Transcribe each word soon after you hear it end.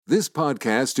This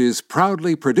podcast is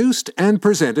proudly produced and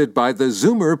presented by the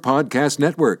Zoomer Podcast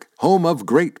Network, home of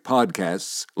great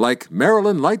podcasts like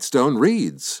Marilyn Lightstone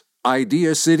Reads,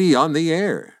 Idea City on the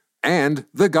Air, and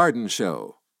The Garden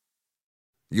Show.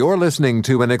 You're listening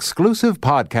to an exclusive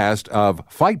podcast of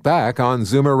Fight Back on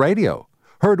Zoomer Radio,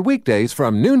 heard weekdays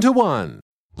from noon to 1.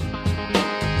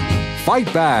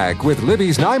 Fight Back with Libby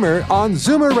Znaimer on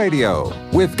Zoomer Radio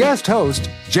with guest host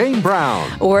Jane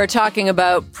Brown. We're talking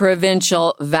about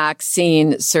provincial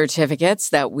vaccine certificates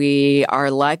that we are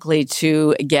likely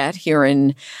to get here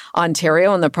in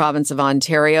Ontario, in the province of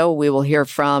Ontario. We will hear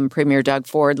from Premier Doug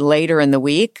Ford later in the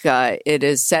week. It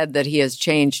is said that he has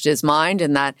changed his mind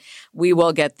and that we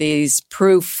will get these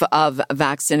proof of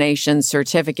vaccination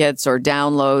certificates or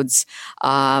downloads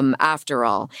after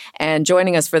all. And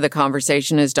joining us for the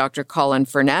conversation is Dr. Colin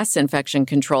Furness, infection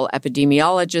control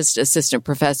epidemiologist, assistant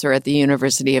professor at the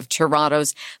University of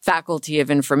Toronto's Faculty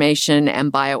of Information,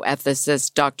 and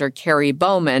bioethicist Dr. Kerry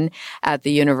Bowman at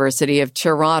the University of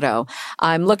Toronto.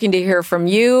 I'm looking to hear from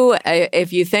you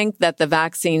if you think that the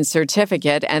vaccine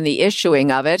certificate and the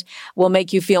issuing of it will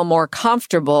make you feel more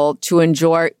comfortable to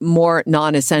enjoy more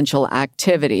non-essential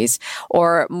activities,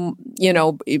 or, you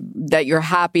know, that you're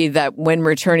happy that when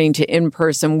returning to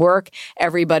in-person work,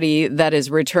 everybody that is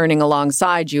returning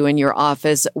alongside you in your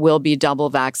office will be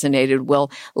double vaccinated, will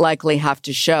likely have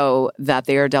to show that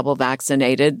they are double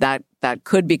vaccinated. That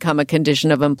could become a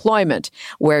condition of employment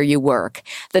where you work.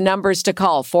 The numbers to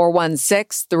call,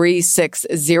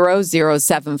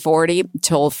 416-360-0740,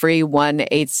 toll free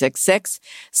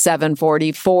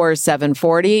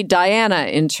 1-866-740-4740. Diana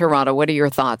in Toronto, what are your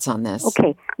thoughts on this?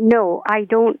 Okay. No, I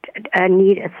don't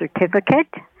need a certificate.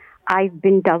 I've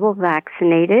been double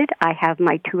vaccinated. I have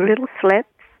my 2 little slips,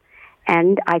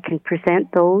 and I can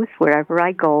present those wherever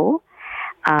I go.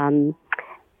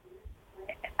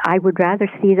 I would rather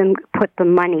see them put the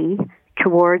money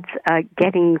towards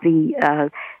getting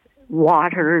the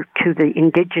water to the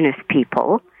Indigenous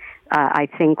people, I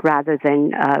think, rather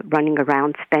than running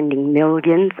around spending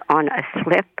millions on a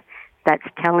slip that's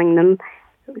telling them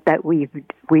that we've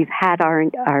had our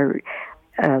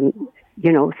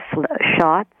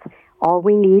shots. All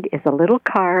we need is a little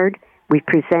card. We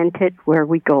present it where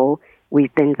we go.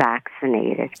 We've been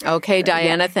vaccinated. Okay,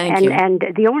 Diana, thank you. And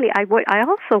I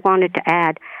also wanted to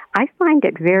add, I find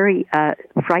it very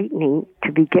frightening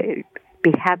to be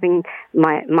having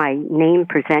my name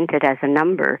presented as a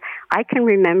number. I can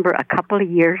remember a couple of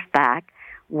years back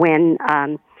when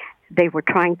they were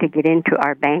trying to get into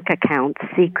our bank account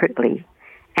secretly.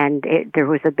 And there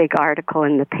was a big article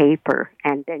in the paper,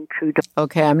 and then Trudeau.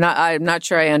 Okay, I'm not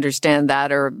sure I understand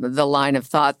that or the line of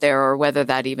thought there, or whether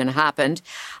that even happened.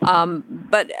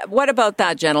 But what about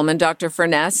that, gentleman, Dr.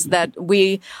 Furness, that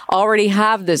we already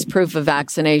have this proof of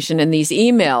vaccination in these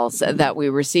emails that we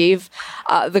receive?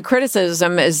 The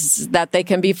criticism is that they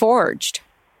can be forged.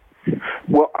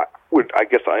 Well, I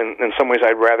guess in some ways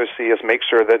I'd rather see us make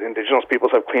sure that Indigenous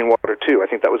peoples have clean water too. I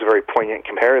think that was a very poignant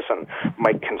comparison.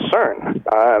 My concern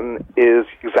is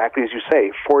exactly as you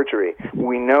say, forgery.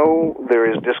 We know there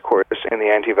is discourse in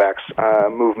the anti-vax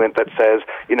movement that says,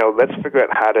 let's figure out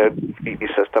how to beat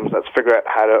these systems. Let's figure out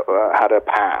how to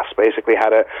pass, basically how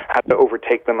to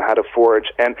overtake them, how to forge,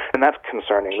 and that's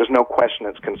concerning. There's no question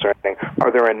it's concerning.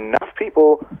 Are there enough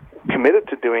people committed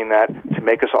to doing that to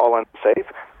make us all unsafe?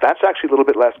 That's actually a little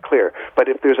bit less clear. But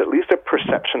if there's at least a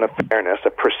perception of fairness, a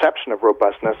perception of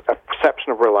robustness, a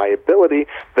perception of reliability,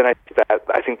 then I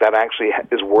think that actually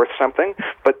is worth something.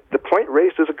 But the point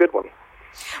raised is a good one.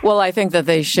 Well, I think that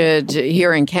they should,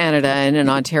 here in Canada and in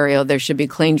Ontario, there should be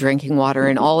clean drinking water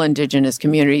in all Indigenous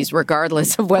communities,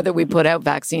 regardless of whether we put out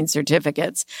vaccine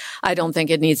certificates. I don't think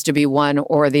it needs to be one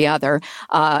or the other.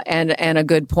 And a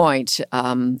good point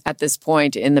at this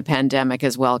point in the pandemic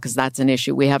as well, because that's an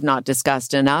issue we have not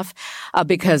discussed enough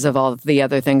because of all of the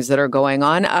other things that are going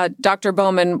on. Dr.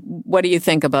 Bowman, what do you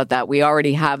think about that? We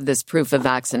already have this proof of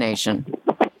vaccination.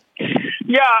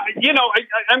 Yeah,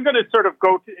 I'm going to sort of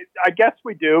go to, I guess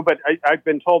we do, but I've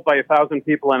been told by 1,000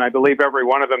 people, and I believe every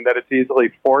one of them, that it's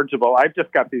easily forgeable. I've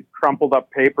just got these crumpled up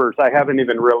papers. I haven't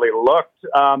even really looked.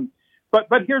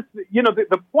 But here's,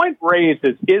 the point raised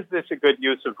is this a good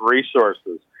use of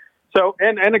resources? So,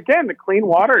 and again, the clean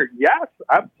water, yes,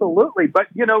 absolutely. But,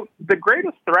 the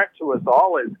greatest threat to us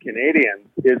all as Canadians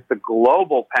is the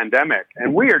global pandemic,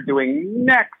 and we are doing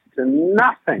next to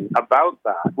nothing about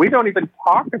that. We don't even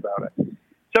talk about it.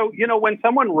 So, when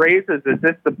someone raises, is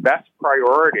this the best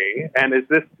priority, and is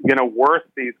this, worth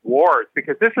these wars?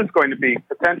 Because this is going to be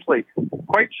potentially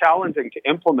quite challenging to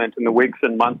implement in the weeks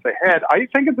and months ahead. I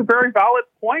think it's a very valid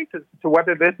point as to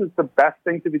whether this is the best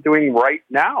thing to be doing right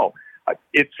now.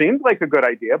 it seems like a good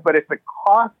idea, but if the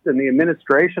cost and the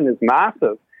administration is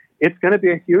massive, it's going to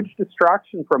be a huge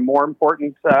distraction from more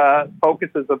important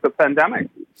focuses of the pandemic.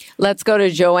 Let's go to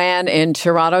Joanne in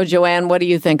Toronto. Joanne, what do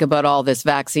you think about all this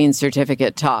vaccine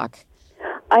certificate talk?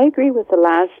 I agree with the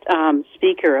last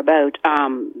speaker about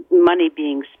money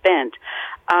being spent.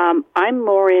 I'm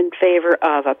more in favor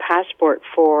of a passport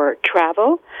for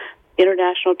travel,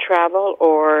 international travel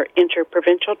or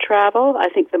interprovincial travel. I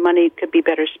think the money could be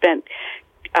better spent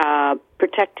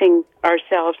protecting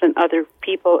ourselves and other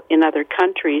people in other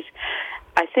countries.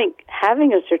 I think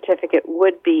having a certificate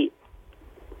would be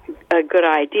a good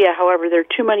idea. However, there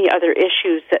are too many other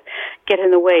issues that get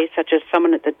in the way, such as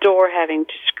someone at the door having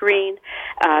to screen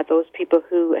those people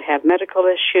who have medical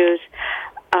issues.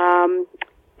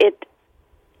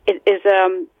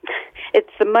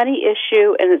 It's the money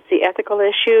issue and it's the ethical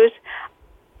issues.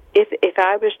 If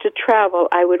I was to travel,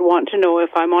 I would want to know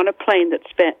if I'm on a plane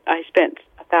I spent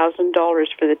 $1,000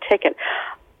 for the ticket.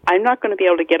 I'm not going to be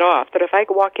able to get off, but if I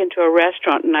walk into a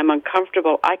restaurant and I'm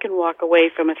uncomfortable, I can walk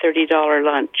away from a $30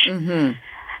 lunch. Mm-hmm.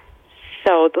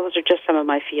 So those are just some of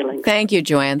my feelings. Thank you,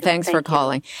 Joanne. Thanks for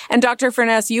calling. And Dr.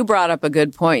 Furness, you brought up a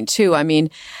good point, too. I mean,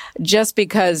 just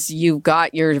because you've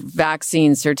got your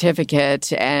vaccine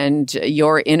certificate and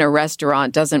you're in a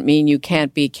restaurant doesn't mean you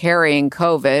can't be carrying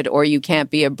COVID or you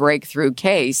can't be a breakthrough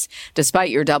case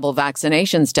despite your double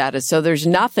vaccination status. So there's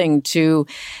nothing to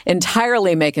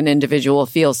entirely make an individual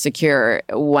feel secure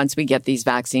once we get these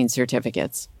vaccine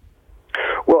certificates.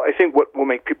 Well, I think what will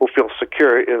make people feel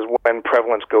secure is when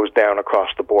prevalence goes down across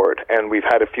the board. And we've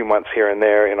had a few months here and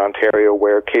there in Ontario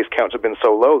where case counts have been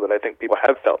so low that I think people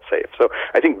have felt safe. So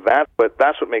I think that's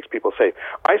what makes people safe.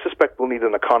 I suspect we'll need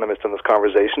an economist in this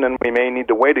conversation, and we may need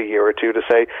to wait a year or two to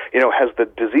say, has the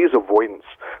disease avoidance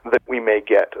that we may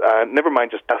get, never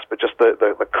mind just us, but just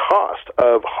the cost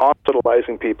of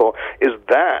hospitalizing people, is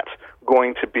that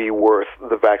going to be worth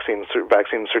the vaccine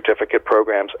certificate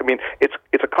programs? I mean,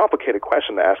 it's a complicated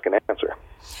question to ask and answer.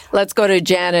 Let's go to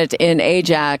Janet in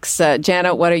Ajax.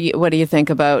 Janet, what do you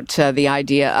think about the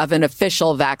idea of an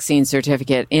official vaccine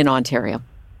certificate in Ontario?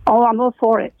 Oh, I'm all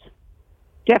for it.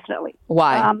 Definitely.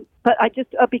 Why? But I just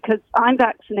because I'm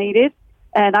vaccinated,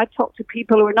 and I've talked to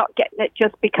people who are not getting it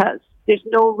just because. There's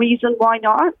no reason why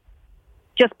not.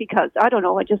 Just because. I don't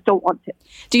know. I just don't want it.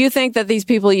 Do you think that these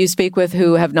people you speak with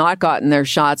who have not gotten their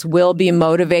shots will be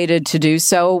motivated to do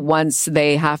so once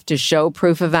they have to show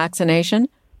proof of vaccination?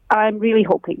 I'm really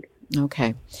hoping.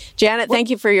 Okay. Janet, thank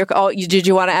you for your call. Did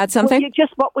you want to add something? Well,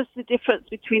 what was the difference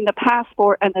between the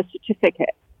passport and the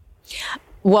certificate?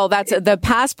 Well, the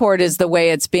passport is the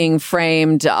way it's being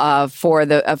framed for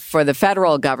the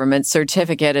federal government.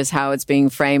 Certificate is how it's being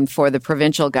framed for the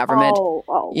provincial government.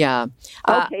 Oh. Yeah.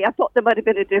 Okay, I thought there might have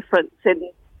been a difference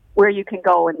in where you can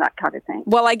go and that kind of thing.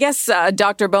 Well, I guess,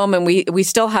 Dr. Bowman, we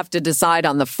still have to decide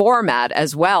on the format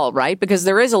as well, right? Because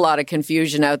there is a lot of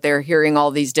confusion out there hearing all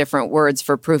these different words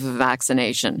for proof of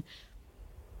vaccination.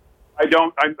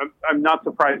 I'm not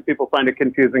surprised people find it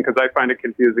confusing because I find it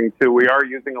confusing too. We are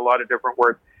using a lot of different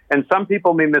words, and some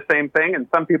people mean the same thing and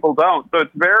some people don't. So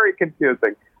it's very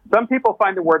confusing. Some people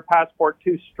find the word passport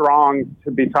too strong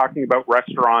to be talking about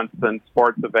restaurants and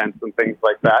sports events and things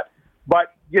like that.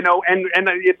 But, and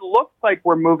it looks like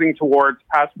we're moving towards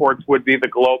passports would be the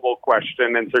global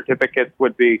question and certificates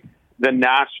would be the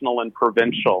national and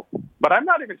provincial. But I'm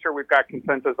not even sure we've got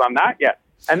consensus on that yet.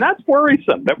 And that's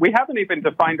worrisome that we haven't even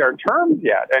defined our terms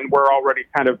yet, and we're already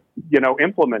kind of,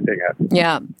 implementing it.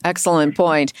 Yeah, excellent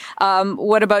point.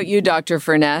 What about you, Dr.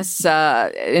 Furness,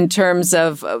 in terms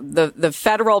of the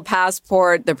federal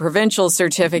passport, the provincial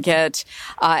certificate,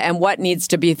 and what needs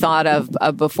to be thought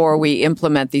of before we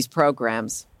implement these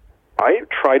programs? I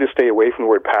try to stay away from the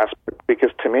word passport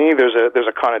because to me there's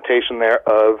a connotation there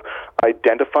of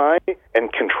identify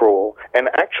and control. And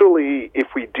actually, if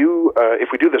we do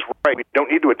this right, we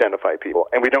don't need to identify people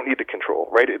and we don't need to control.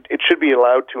 Right? It should be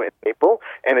allowed to enable,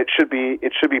 and it should be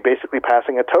basically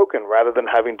passing a token rather than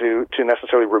having to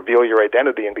necessarily reveal your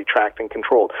identity and be tracked and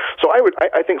controlled. So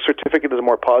I think certificate is a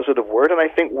more positive word, and I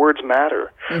think words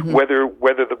matter. Mm-hmm.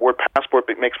 Whether the word passport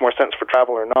makes more sense for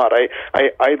travel or not,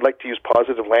 I'd like to use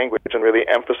positive language and really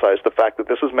emphasize the fact that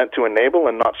this is meant to enable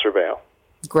and not surveil.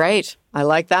 Great. I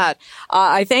like that.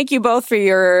 I thank you both for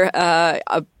your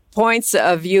points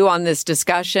of view on this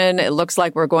discussion. It looks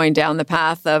like we're going down the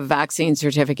path of vaccine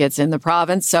certificates in the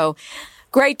province. So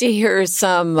great to hear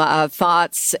some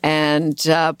thoughts and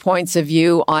points of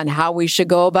view on how we should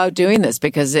go about doing this,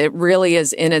 because it really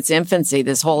is in its infancy,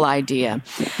 this whole idea.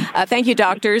 Thank you,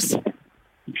 doctors.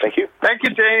 Thank you. Thank you,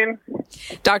 Jane.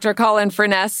 Dr. Colin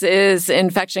Furness is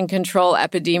infection control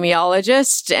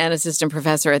epidemiologist and assistant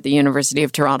professor at the University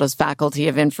of Toronto's Faculty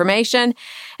of Information.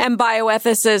 And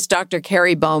bioethicist Dr.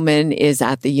 Kerry Bowman is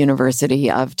at the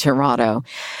University of Toronto.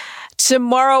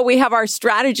 Tomorrow we have our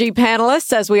strategy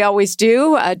panelists, as we always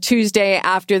do, Tuesday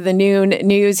after the noon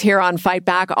news here on Fight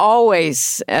Back.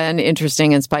 Always an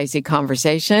interesting and spicy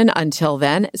conversation. Until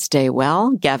then, stay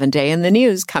well. Gavin Day in the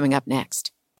news coming up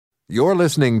next. You're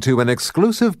listening to an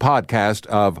exclusive podcast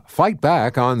of Fight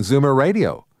Back on Zoomer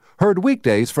Radio. Heard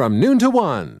weekdays from noon to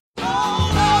 1.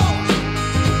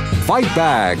 Fight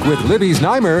Back with Libby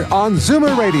Znaimer on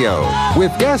Zoomer Radio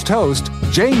with guest host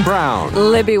Jane Brown.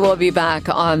 Libby will be back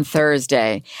on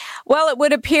Thursday. Well, it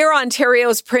would appear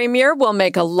Ontario's Premier will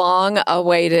make a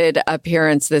long-awaited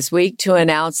appearance this week to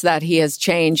announce that he has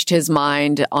changed his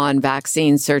mind on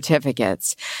vaccine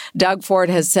certificates. Doug Ford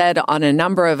has said on a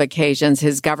number of occasions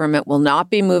his government will not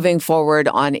be moving forward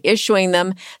on issuing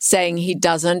them, saying he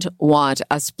doesn't want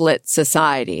a split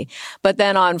society. But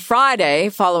then on Friday,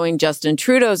 following Justin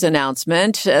Trudeau's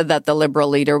announcement that the Liberal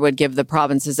leader would give the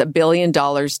provinces $1 billion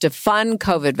to fund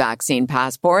COVID vaccine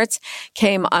passports,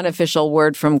 came unofficial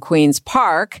word from Queen's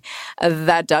Park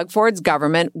that Doug Ford's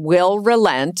government will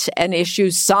relent and issue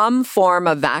some form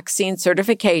of vaccine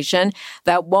certification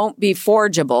that won't be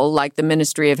forgeable, like the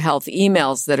Ministry of Health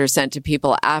emails that are sent to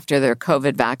people after their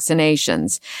COVID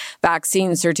vaccinations.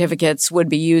 Vaccine certificates would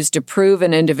be used to prove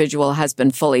an individual has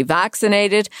been fully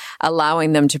vaccinated,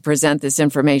 allowing them to present this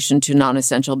information to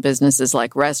non-essential businesses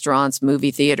like restaurants,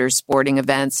 movie theaters, sporting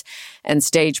events, and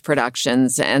stage productions,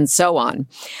 and so on.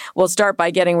 We'll start by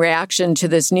getting reaction to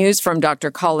this news from Dr.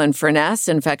 Colin Furness,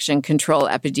 infection control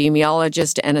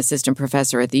epidemiologist and assistant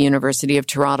professor at the University of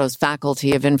Toronto's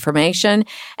Faculty of Information,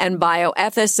 and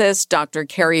bioethicist Dr.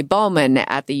 Kerry Bowman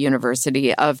at the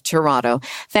University of Toronto.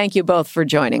 Thank you both for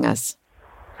joining us.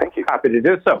 Thank you. Happy to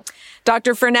do so.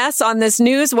 Dr. Furness, on this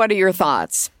news, what are your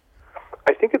thoughts?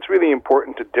 I think it's really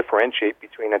important to differentiate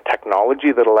between a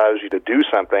technology that allows you to do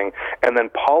something and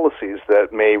then policies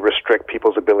that may restrict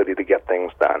people's ability to get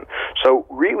things done. So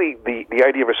really, the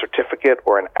idea of a certificate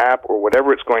or an app or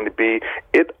whatever it's going to be,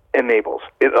 it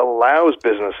allows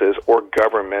businesses or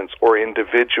governments or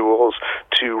individuals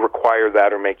to require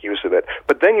that or make use of it.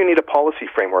 But then you need a policy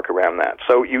framework around that.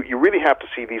 So you really have to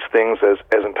see these things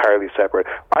as entirely separate.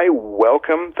 I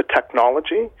welcome the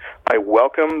technology. I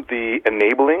welcome the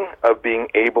enabling of being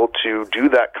able to do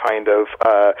that kind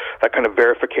of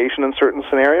verification in certain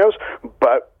scenarios,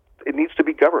 but it needs to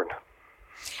be governed.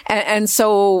 And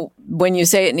so when you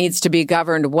say it needs to be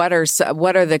governed, what are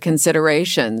the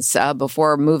considerations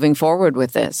before moving forward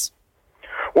with this?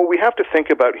 Well, we have to think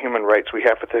about human rights. We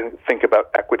have to think about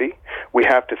equity. We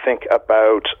have to think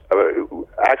about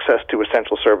access to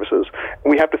essential services.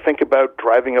 We have to think about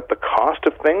driving up the cost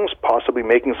of things, possibly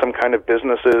making some kind of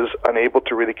businesses unable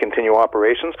to really continue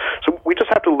operations. So we just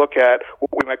have to look at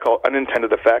what we might call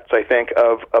unintended effects, I think,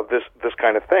 of this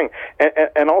kind of thing.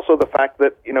 And also the fact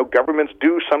that, governments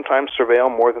do sometimes surveil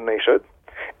more than they should.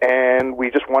 And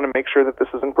we just want to make sure that this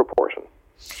is in proportion.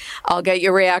 I'll get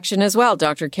your reaction as well,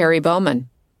 Dr. Kerry Bowman.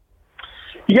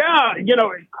 Yeah,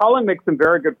 Colin makes some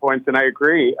very good points, and I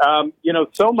agree.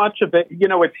 So much of it,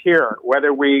 it's here.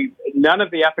 None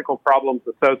of the ethical problems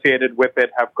associated with it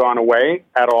have gone away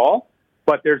at all,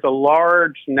 but there's a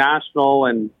large national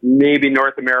and maybe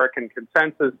North American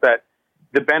consensus that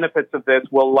the benefits of this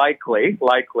will likely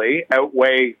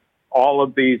outweigh all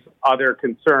of these other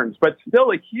concerns. But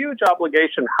still a huge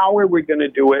obligation. How are we going to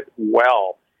do it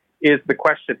well is the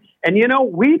question. And,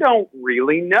 we don't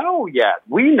really know yet.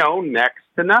 We know next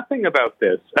to nothing about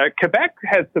this. Quebec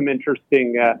has some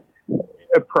interesting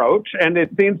approach, and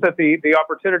it seems that the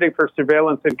opportunity for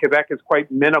surveillance in Quebec is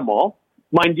quite minimal.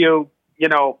 Mind you,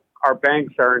 our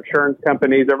banks, our insurance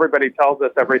companies, everybody tells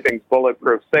us everything's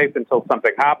bulletproof safe until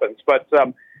something happens. But,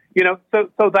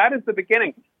 so that is the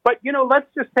beginning. But, let's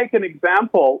just take an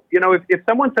example. If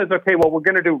someone says, okay, well, we're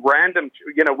going to do random,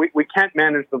 we can't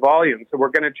manage the volume, so we're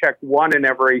going to check one in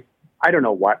every, I don't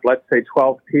know what, let's say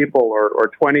 12 people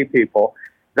or 20 people.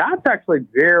 That's actually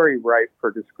very ripe for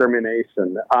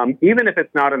discrimination, even if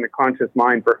it's not in the conscious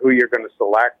mind for who you're going to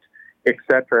select, et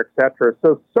cetera, et cetera.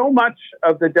 So much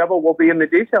of the devil will be in the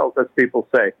details, as people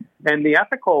say. And the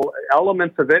ethical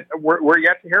elements of it, we're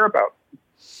yet to hear about.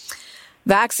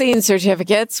 Vaccine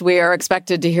certificates. We are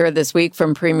expected to hear this week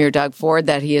from Premier Doug Ford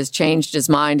that he has changed his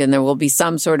mind and there will be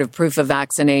some sort of proof of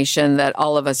vaccination that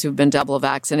all of us who've been double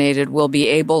vaccinated will be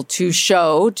able to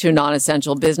show to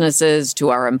non-essential businesses, to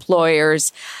our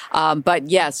employers. But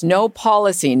yes, no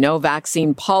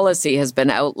vaccine policy has been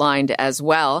outlined as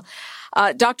well.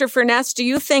 Dr. Furness, do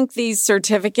you think these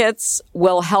certificates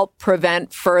will help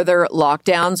prevent further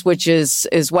lockdowns, which is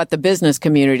what the business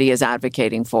community is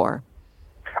advocating for?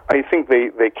 I think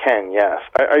they can, yes.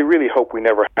 I really hope we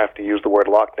never have to use the word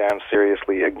lockdown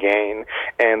seriously again.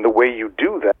 And the way you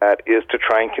do that is to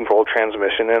try and control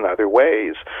transmission in other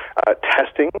ways.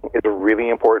 Testing is really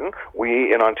important.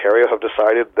 We in Ontario have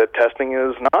decided that testing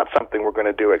is not something we're going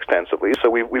to do extensively, so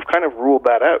we've kind of ruled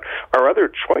that out. Our other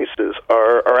choices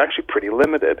are actually pretty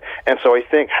limited. And so I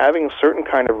think having certain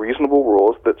kind of reasonable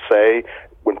rules that say,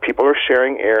 when people are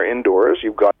sharing air indoors,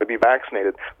 you've got to be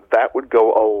vaccinated. That would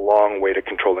go a long way to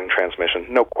controlling transmission,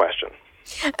 no question.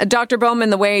 Dr.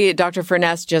 Bowman, the way Dr.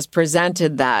 Furness just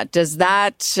presented that, does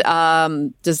that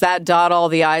dot all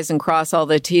the I's and cross all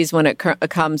the T's when it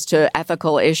comes to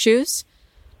ethical issues?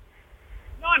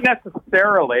 Not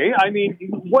necessarily. I mean,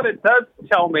 what it does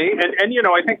tell me, and you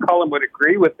know, I think Colin would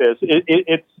agree with this,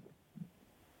 it's,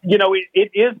 you know,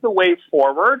 it is the way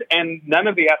forward, and none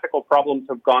of the ethical problems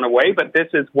have gone away, but this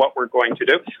is what we're going to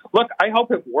do. Look, I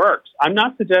hope it works. I'm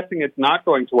not suggesting it's not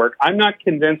going to work. I'm not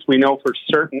convinced we know for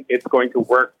certain it's going to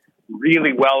work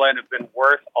really well and have been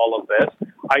worth all of this.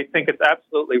 I think it's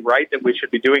absolutely right that we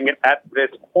should be doing it at this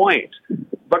point.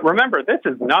 But remember, this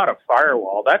is not a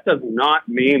firewall. That does not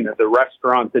mean that the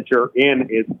restaurant that you're in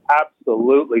is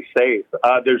absolutely safe.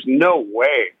 There's no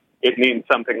way it means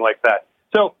something like that.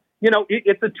 So, you know,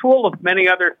 it's a tool of many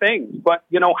other things, but,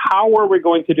 you know, how are we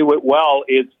going to do it well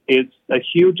is a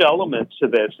huge element to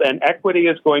this. And equity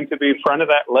is going to be front of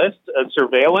that list,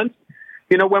 surveillance.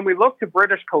 You know, when we look to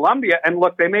British Columbia, and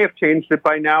look, they may have changed it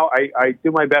by now. I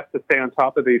do my best to stay on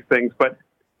top of these things, but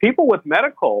people with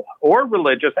medical or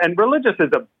religious, and religious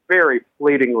is a very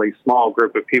fleetingly small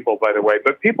group of people, by the way,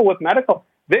 but people with medical,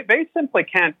 they simply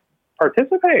can't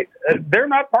participate. They're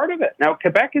not part of it. Now,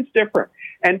 Quebec is different,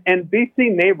 and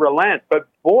BC may relent, but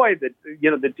boy, the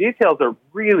details are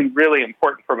really, really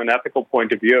important from an ethical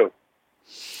point of view.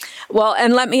 Well,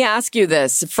 and let me ask you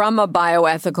this, from a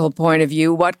bioethical point of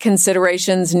view, what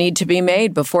considerations need to be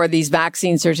made before these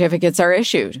vaccine certificates are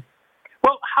issued?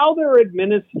 Well, how they're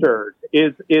administered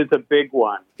is a big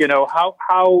one. You know,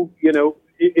 how you know,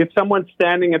 if someone's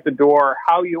standing at the door,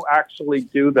 how you actually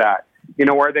do that. You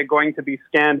know, are they going to be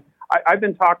scanned? I've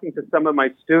been talking to some of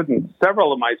my students,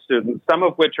 several of my students, some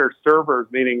of which are servers,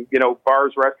 meaning, you know,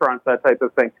 bars, restaurants, that type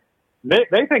of thing. They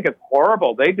think it's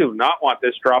horrible. They do not want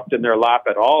this dropped in their lap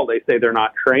at all. They say they're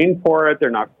not trained for it.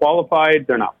 They're not qualified.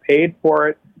 They're not paid for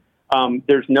it.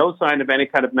 There's no sign of any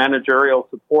kind of managerial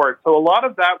support. So a lot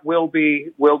of that will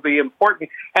be important.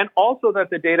 And also that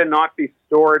the data not be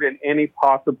stored in any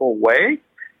possible way.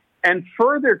 And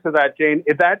further to that, Jane,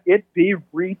 that it be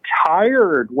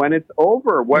retired when it's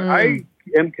over. What I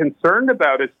am concerned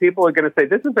about is people are going to say,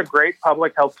 this is a great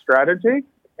public health strategy,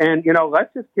 and, you know,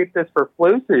 let's just keep this for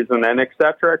flu season and et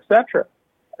cetera, et cetera.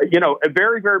 You know, and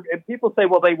people say,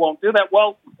 well, they won't do that.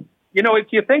 Well, you know, if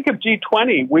you think of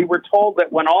G20, we were told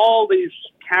that when all these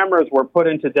cameras were put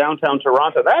into downtown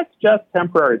Toronto, that's just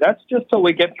temporary. That's just till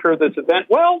we get through this event.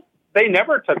 Well, they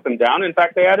never took them down. In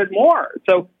fact, they added more.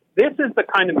 So this is the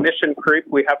kind of mission creep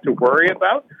we have to worry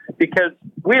about, because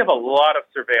we have a lot of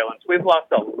surveillance. We've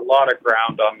lost a lot of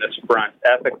ground on this front,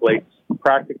 ethically,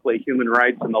 practically human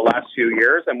rights in the last few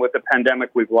years. And with the pandemic,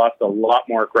 we've lost a lot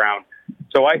more ground.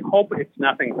 So I hope it's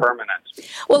nothing permanent.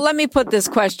 Well, let me put this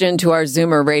question to our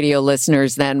Zoomer radio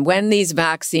listeners then. When these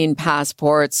vaccine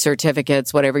passports,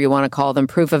 certificates, whatever you want to call them,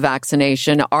 proof of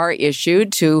vaccination, are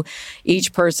issued to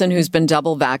each person who's been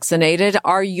double vaccinated,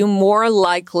 are you more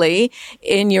likely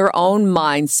in your own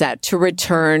mindset to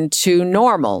return to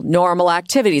normal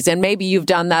activities? And maybe you've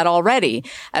done that already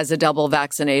as a double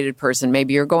vaccinated person.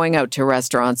 Maybe you're going out to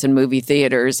restaurants and movie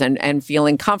theaters and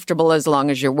feeling comfortable as long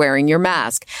as you're wearing your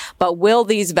mask. But will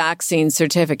these vaccine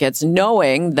certificates,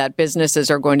 knowing that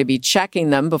businesses are going to be checking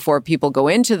them before people go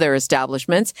into their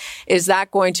establishments, is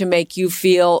that going to make you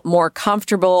feel more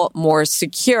comfortable, more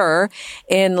secure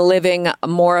in living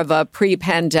more of a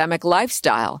pre-pandemic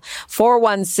lifestyle?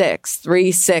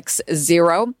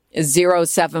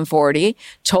 416-360-0740,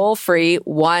 toll free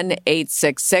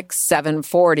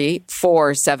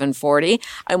 1-866-740-4740.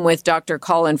 I'm with Dr.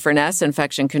 Colin Furness,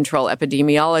 infection control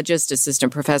epidemiologist,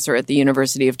 assistant professor at the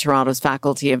University of Toronto's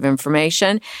Faculty of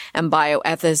Information, and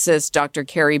bioethicist Dr.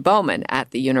 Kerry Bowman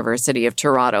at the University of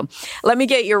Toronto. Let me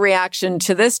get your reaction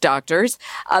to this, doctors.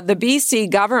 The BC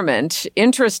government,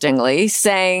 interestingly,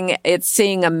 saying it's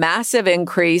seeing a massive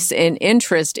increase in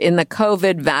interest in the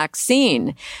COVID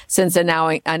vaccine since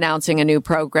announcing announcing a new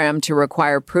program to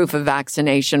require proof of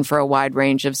vaccination for a wide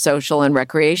range of social and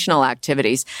recreational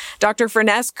activities. Dr.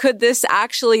 Furness, could this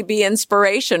actually be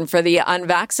inspiration for the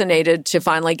unvaccinated to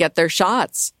finally get their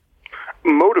shots?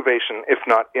 Motivation, if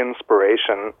not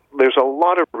inspiration. There's a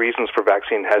lot of reasons for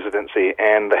vaccine hesitancy,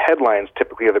 and the headlines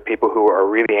typically are the people who are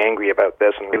really angry about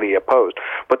this and really opposed.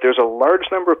 But there's a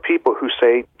large number of people who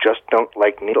say just don't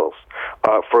like needles,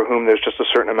 for whom there's just a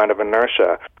certain amount of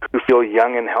inertia, who feel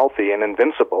young and healthy and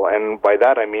invincible. And by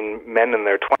that I mean men in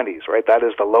their 20s, right? That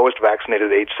is the lowest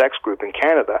vaccinated age sex group in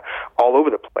Canada, all over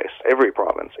the place, every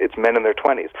province. It's men in their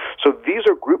 20s. So these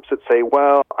are groups that say,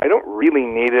 well, I don't really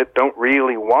need it, don't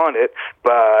really want it,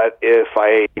 but if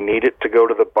I need it to go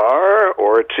to the bar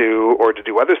or to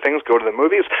do other things, go to the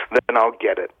movies, then I'll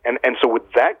get it. And so with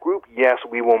that group, yes,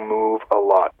 we will move a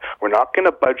lot. We're not going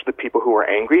to budge the people who are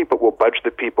angry, but we'll budge the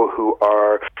people who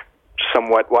are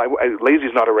somewhat, well, lazy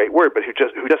is not a right word, but who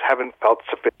just haven't felt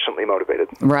sufficiently motivated.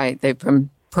 Right. They've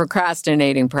been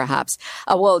procrastinating, perhaps.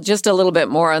 Well, just a little bit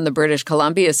more on the British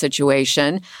Columbia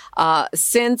situation.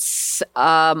 Since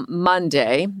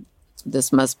Monday,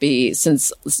 since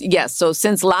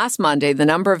last Monday, the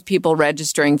number of people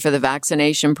registering for the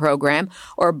vaccination program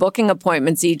or booking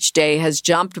appointments each day has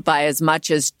jumped by as much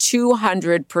as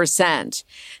 200%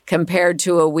 compared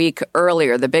to a week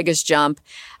earlier. The biggest jump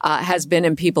has been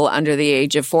in people under the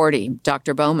age of 40.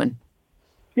 Dr. Bowman.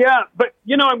 Yeah, but,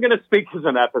 I'm going to speak as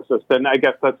an ethicist, and I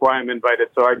guess that's why I'm invited,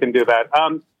 so I can do that.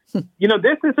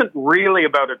 This isn't really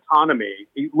about autonomy.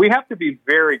 We have to be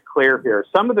very clear here.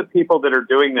 Some of the people that are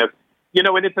doing this,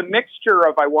 and it's a mixture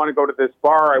of I want to go to this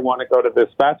bar, I want to go to this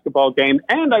basketball game,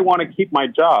 and I want to keep my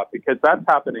job, because that's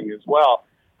happening as well.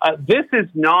 This is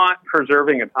not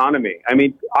preserving autonomy. I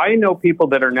mean, I know people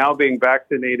that are now being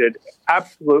vaccinated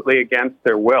absolutely against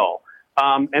their will,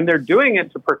 and they're doing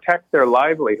it to protect their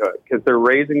livelihood because they're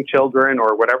raising children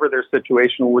or whatever their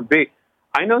situation would be.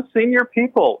 I know senior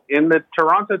people in the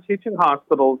Toronto teaching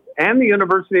hospitals and the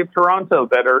University of Toronto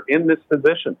that are in this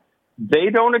position. They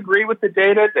don't agree with the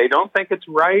data. They don't think it's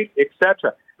right,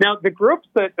 etc. Now, the groups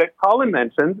that Colin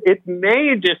mentioned, it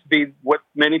may just be what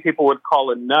many people would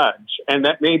call a nudge, and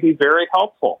that may be very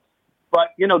helpful.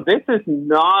 But, this is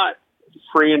not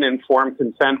free and informed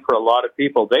consent for a lot of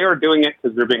people. They are doing it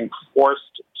because they're being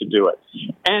forced to do it.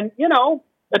 And,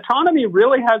 autonomy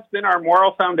really has been our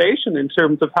moral foundation in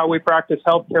terms of how we practice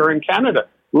healthcare in Canada.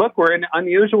 Look, we're in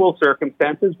unusual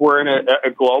circumstances. We're in a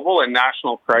global and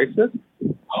national crisis.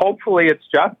 Hopefully it's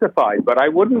justified, but I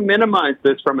wouldn't minimize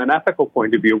this from an ethical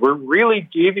point of view. We're really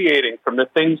deviating from the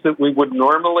things that we would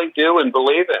normally do and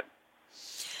believe in.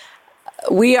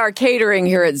 We are catering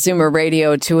here at Zoomer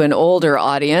Radio to an older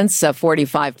audience, a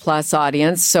 45-plus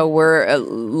audience. So we're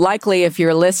likely, if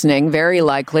you're listening, very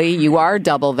likely you are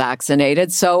double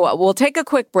vaccinated. So we'll take a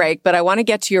quick break, but I want to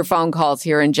get to your phone calls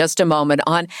here in just a moment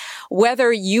on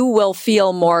whether you will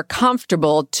feel more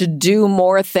comfortable to do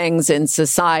more things in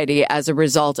society as a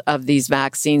result of these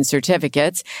vaccine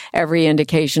certificates. Every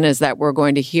indication is that we're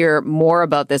going to hear more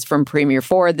about this from Premier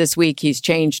Ford this week. He's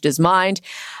changed his mind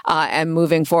and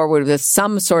moving forward with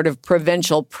some sort of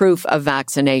provincial proof of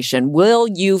vaccination. Will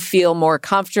you feel more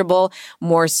comfortable,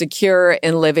 more secure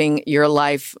in living your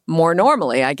life more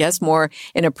normally, I guess, more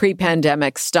in a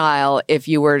pre-pandemic style if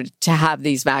you were to have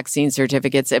these vaccine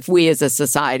certificates, if we as a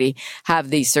society have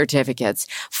these certificates?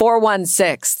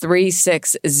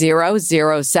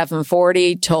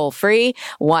 416-360-0740, toll free,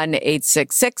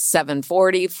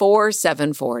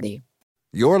 1-866-740-4740.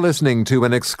 You're listening to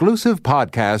an exclusive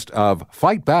podcast of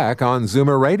Fight Back on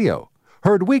Zoomer Radio.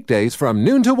 Heard weekdays from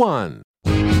noon to 1.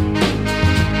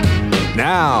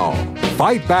 Now,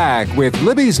 Fight Back with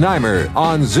Libby Znaimer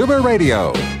on Zoomer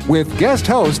Radio with guest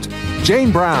host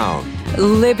Jane Brown.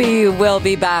 Libby will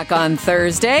be back on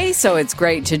Thursday, so it's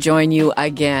great to join you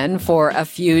again for a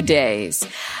few days.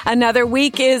 Another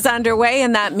week is underway,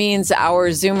 and that means our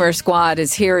Zoomer squad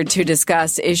is here to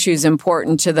discuss issues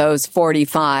important to those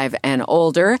 45 and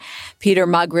older. Peter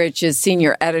Muggeridge is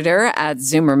senior editor at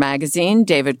Zoomer Magazine.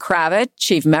 David Kravitz,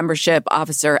 chief membership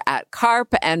officer at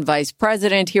CARP and vice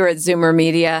president here at Zoomer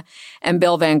Media. And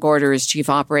Bill Van Gorder is chief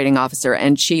operating officer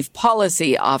and chief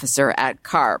policy officer at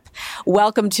CARP.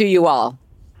 Welcome to you all.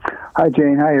 Hi,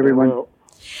 Jane. Hi, everyone. Hello.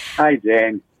 Hi,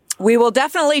 Jane. We will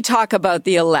definitely talk about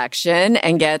the election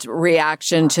and get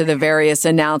reaction to the various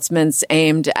announcements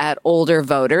aimed at older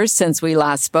voters since we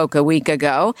last spoke a week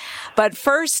ago. But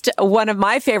first, one of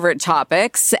my favorite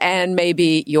topics, and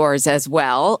maybe yours as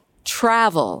well,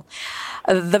 travel.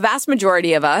 The vast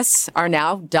majority of us are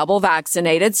now double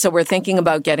vaccinated, so we're thinking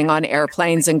about getting on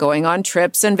airplanes and going on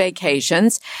trips and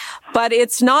vacations. But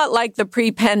it's not like the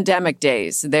pre-pandemic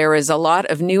days. There is a lot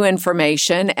of new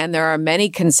information, and there are many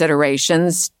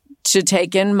considerations to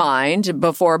take in mind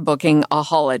before booking a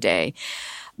holiday.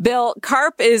 Bill,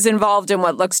 CARP is involved in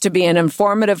what looks to be an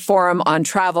informative forum on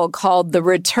travel called the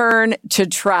Return to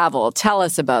Travel. Tell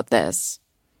us about this.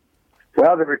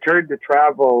 Well, the Return to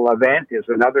Travel event is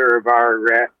another of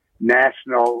our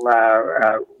national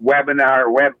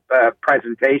webinar web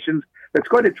presentations that's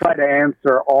going to try to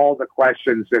answer all the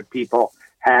questions that people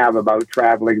have about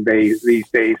traveling these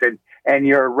days. And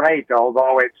you're right,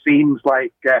 although it seems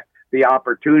like the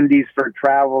opportunities for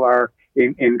travel are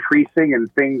increasing and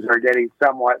things are getting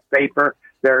somewhat safer,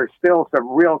 there are still some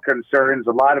real concerns,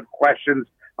 a lot of questions,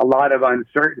 a lot of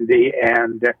uncertainty,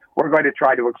 and we're going to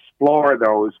try to explore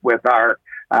those with our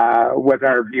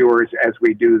viewers as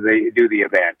we do the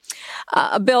event.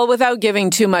 Bill, without giving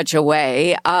too much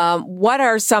away, what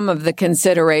are some of the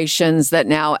considerations that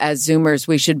now, as Zoomers,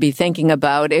 we should be thinking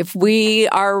about if we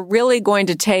are really going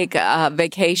to take a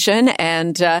vacation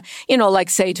and,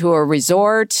 like say to a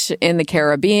resort in the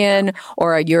Caribbean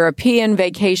or a European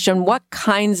vacation? What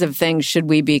kinds of things should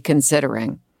we be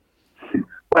considering?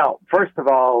 Well, first of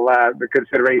all, the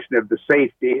consideration of the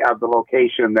safety of the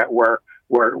location that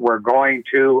we're going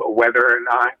to, whether or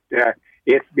not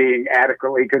it's being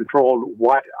adequately controlled,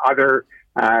 what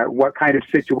kind of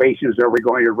situations are we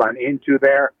going to run into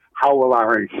there? How will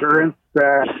our insurance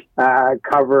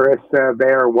cover us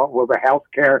there? What will the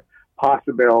healthcare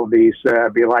possibilities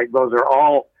be like? Those are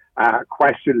all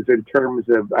questions in terms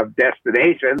of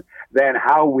destination. Then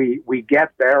how we get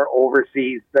there.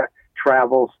 Overseas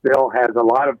travel still has a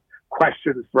lot of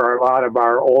questions for a lot of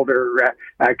our older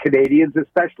Canadians,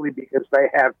 especially because they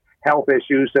have health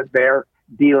issues that they're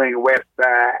dealing with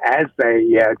as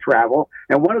they travel.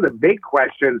 And one of the big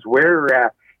questions we're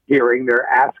hearing, they're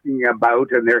asking about,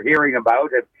 and they're hearing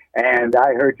about it, and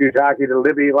I heard you talking to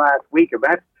Libby last week, and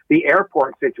that's the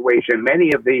airport situation.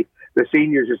 Many of the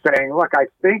seniors are saying, look, I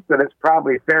think that it's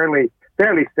probably fairly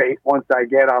safe once I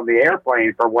get on the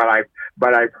airplane for what I've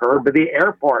heard, but the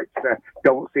airports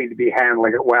don't seem to be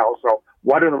handling it well. So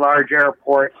what are the large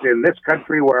airports in this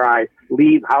country where I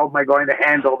leave? How am I going to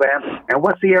handle them? And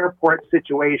what's the airport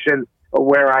situation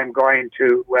where I'm going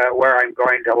to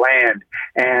land?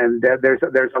 And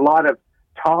there's a lot of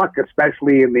talk,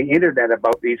 especially in the internet,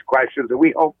 about these questions, and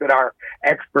we hope that our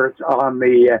experts on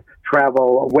the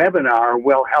travel webinar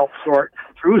will help sort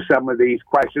through some of these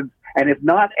questions, and if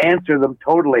not answer them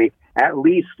totally, at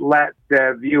least let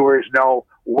viewers know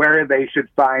where they should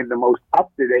find the most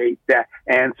up-to-date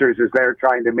answers as they're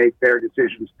trying to make their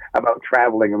decisions about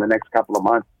traveling in the next couple of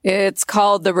months. It's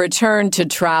called The Return to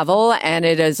Travel, and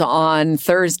it is on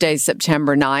Thursday,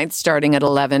 September 9th, starting at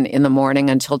 11 in the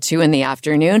morning until 2 in the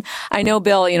afternoon. I know,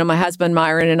 Bill, my husband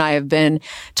Myron and I have been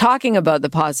talking about the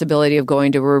possibility of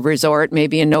going to a resort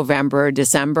maybe in November or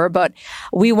December, but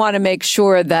we want to make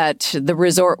sure that the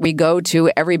resort we go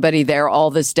to, everybody there, all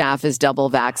the staff is double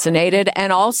vaccinated,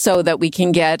 and also that we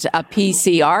can get a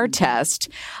PCR test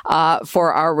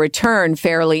for our return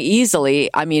fairly easily.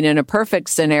 I mean, in a perfect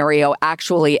scenario,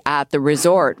 actually at the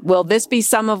resort. Will this be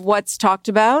some of what's talked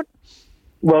about?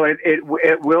 Well,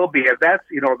 it will be.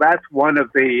 That's one of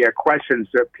the questions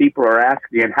that people are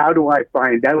asking. And how do I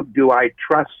find out? Do I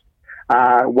trust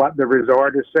what the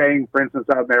resort is saying, for instance,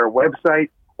 on their website,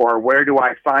 or where do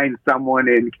I find someone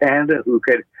in Canada who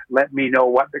could let me know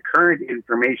what the current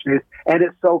information is? And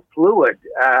it's so fluid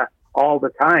all the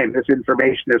time. This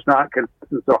information is not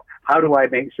consistent. So how do I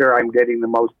make sure I'm getting the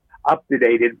most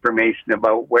up-to-date information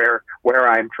about where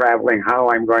I'm traveling, how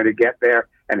I'm going to get there,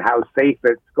 and how safe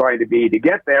it's going to be to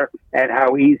get there, and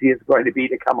how easy it's going to be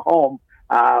to come home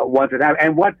once it happens.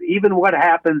 And what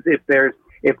happens if there's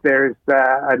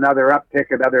another uptick,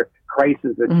 another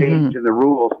crisis, a change in the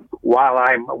rules while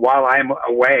I'm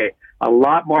away? A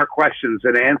lot more questions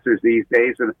than answers these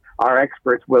days, and our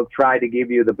experts will try to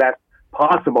give you the best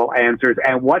possible answers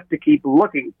and what to keep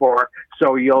looking for,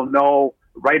 so you'll know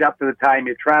right up to the time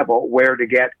you travel where to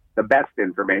get the best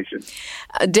information.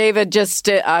 David,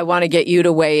 I want to get you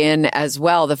to weigh in as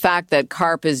well. The fact that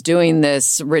CARP is doing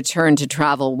this Return to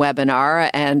Travel webinar,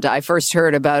 and I first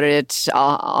heard about it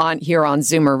here on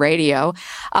Zoomer Radio,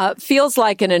 feels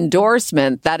like an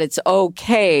endorsement that it's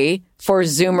okay for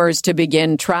Zoomers to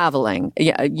begin traveling.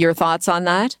 Your thoughts on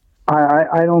that?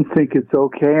 I don't think it's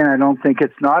okay, and I don't think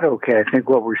it's not okay. I think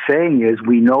what we're saying is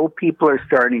we know people are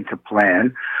starting to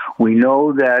plan. We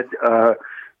know that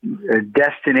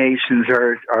destinations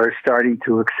are starting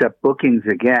to accept bookings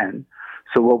again.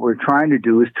 So what we're trying to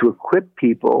do is to equip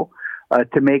people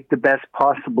to make the best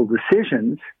possible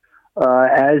decisions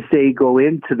as they go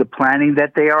into the planning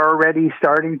that they are already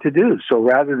starting to do. So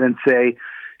rather than say,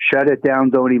 shut it down,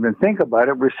 don't even think about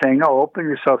it, we're saying, open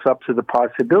yourselves up to the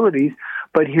possibilities,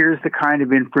 but here's the kind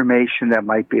of information that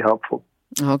might be helpful.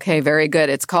 Okay, very good.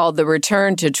 It's called The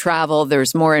Return to Travel.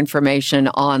 There's more information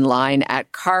online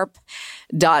at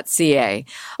carp.ca.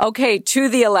 Okay, to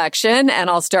the election, and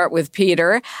I'll start with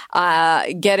Peter,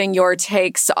 getting your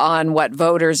takes on what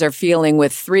voters are feeling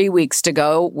with 3 weeks to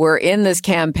go. We're in this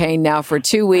campaign now for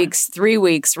 2 weeks, 3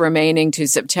 weeks remaining to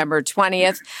September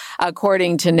 20th,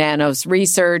 according to Nanos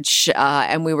research.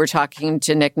 And we were talking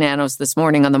to Nick Nanos this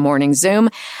morning on the morning Zoom.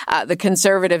 The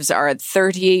Conservatives are at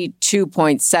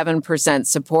 32.7%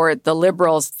 support, the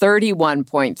Liberals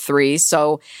 31.3%.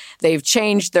 So they've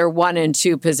changed their 1 and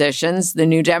 2 positions. The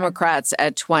New Democrats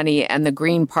at 20%, and the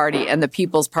Green Party and the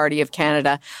People's Party of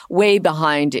Canada way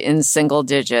behind in single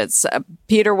digits.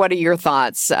 Peter, what are your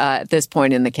thoughts at this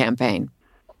point in the campaign?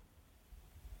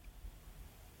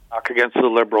 Against the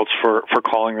Liberals for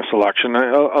calling this election.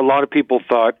 A lot of people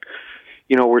thought,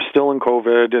 we're still in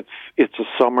COVID. It's a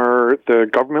summer. The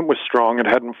government was strong. It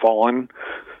hadn't fallen.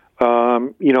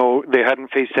 They hadn't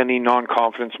faced any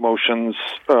non-confidence motions.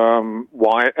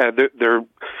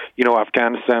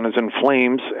 Afghanistan is in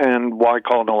flames, and why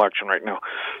call an election right now?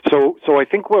 So I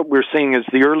think what we're seeing is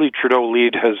the early Trudeau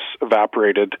lead has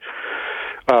evaporated,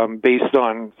 based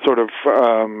on sort of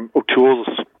O'Toole's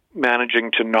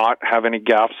managing to not have any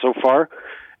gaffes so far,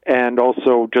 and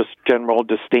also just general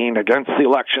disdain against the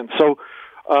election. So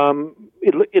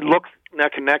it looks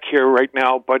neck and neck here right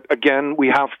now, but again, we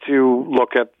have to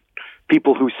look at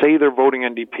people who say they're voting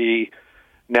NDP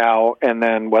now, and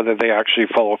then whether they actually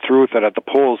follow through with it at the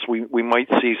polls. We might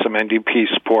see some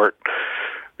NDP support,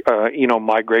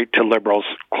 migrate to Liberals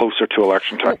closer to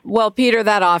election time. Well, Peter,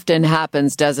 that often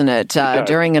happens, doesn't it?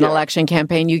 During an election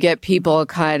campaign, you get people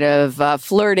kind of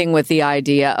flirting with the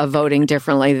idea of voting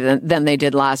differently than they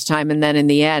did last time. And then in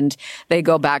the end, they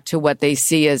go back to what they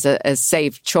see as a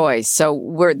safe choice.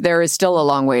 So there is still a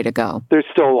long way to go. There's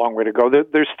still a long way to go.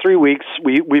 There's 3 weeks.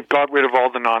 We've got rid of all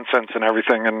the nonsense and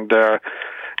everything. And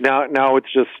now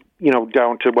it's just,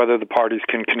 down to whether the parties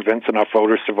can convince enough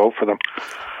voters to vote for them.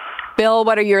 Bill,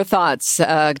 what are your thoughts?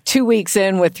 2 weeks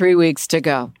in with 3 weeks to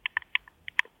go.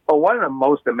 Well, one of the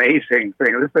most amazing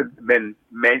things, this has been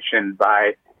mentioned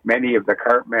by many of the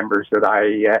CARP members that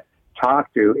I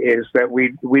talked to, is that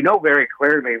we know very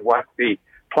clearly what the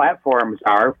platforms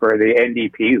are for the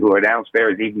NDP, who announced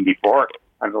theirs even before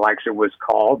an election was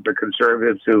called, the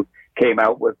Conservatives who came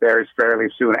out with theirs fairly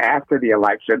soon after the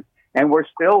election, and we're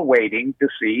still waiting to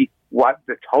see what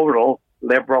the total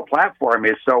Liberal platform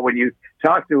is. So when you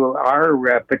talk to our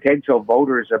potential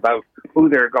voters about who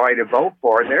they're going to vote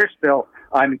for, they're still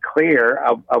unclear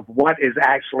of what is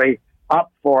actually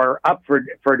up for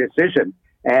decision.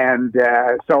 And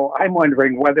so I'm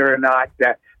wondering whether or not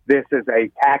this is a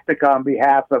tactic on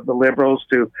behalf of the Liberals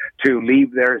to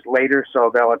leave theirs later so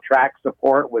they'll attract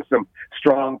support with some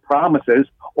strong promises,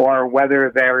 or whether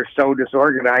they're so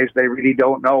disorganized they really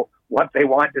don't know what they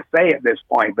want to say at this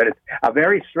point. But it's a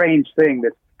very strange thing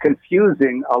that's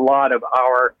confusing a lot of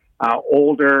our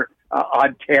older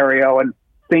Ontario and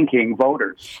thinking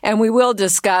voters. And we will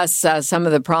discuss some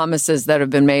of the promises that have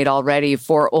been made already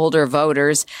for older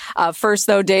voters. First,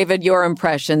 though, David, your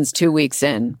impressions 2 weeks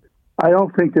in. I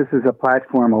don't think this is a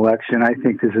platform election. I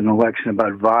think this is an election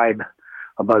about vibes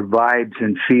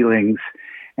and feelings.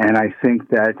 And I think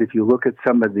that if you look at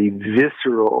some of the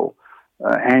visceral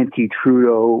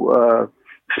anti-Trudeau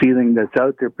feeling that's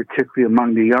out there, particularly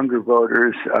among the younger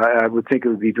voters, I would think it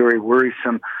would be very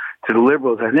worrisome to the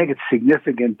Liberals. I think it's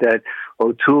significant that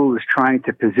O'Toole is trying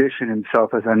to position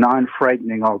himself as a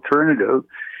non-frightening alternative.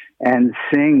 And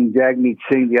Jagmeet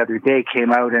Singh the other day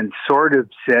came out and sort of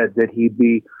said that he'd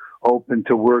be open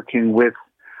to working with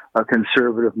a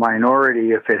Conservative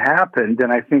minority if it happened.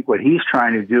 And I think what he's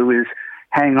trying to do is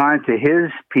hang on to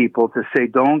his people to say,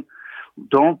 don't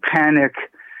panic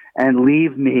and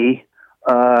leave me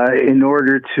in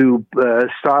order to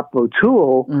stop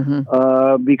O'Toole,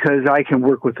 because I can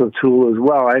work with O'Toole as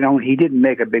well. He didn't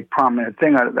make a big prominent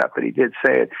thing out of that, but he did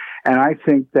say it. And I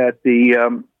think that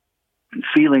the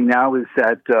feeling now is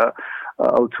that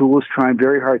O'Toole is trying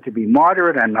very hard to be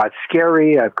moderate. I'm not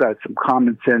scary. I've got some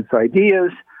common sense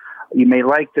ideas. You may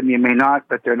like them, you may not,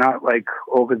 but they're not like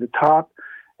over the top.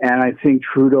 And I think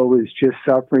Trudeau is just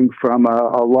suffering from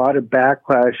a lot of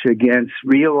backlash against,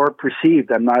 real or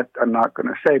perceived, I'm not going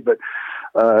to say, but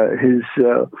his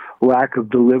lack of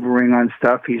delivering on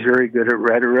stuff. He's very good at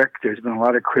rhetoric. There's been a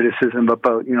lot of criticism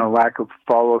about, lack of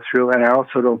follow-through, and I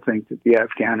also don't think that the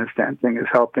Afghanistan thing is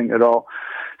helping at all.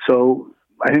 So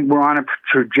I think we're on a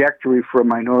trajectory for a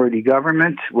minority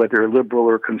government, whether liberal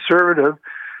or conservative.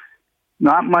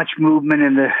 Not much movement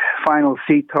in the final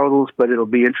seat totals, but it'll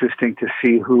be interesting to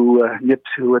see who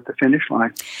nips who at the finish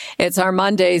line. It's our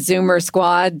Monday Zoomer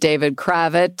Squad. David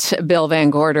Kravitz, Bill Van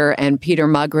Gorder, and Peter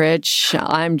Muggeridge.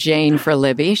 I'm Jane for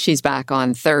Libby. She's back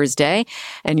on Thursday.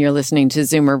 And you're listening to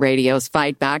Zoomer Radio's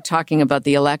Fight Back, talking about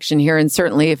the election here. And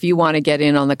certainly if you want to get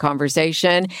in on the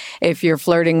conversation, if you're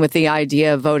flirting with the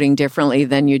idea of voting differently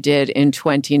than you did in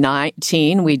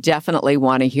 2019, we definitely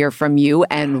want to hear from you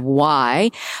and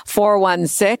why.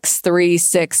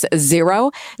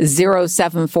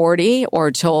 416-360-0740 or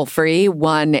toll free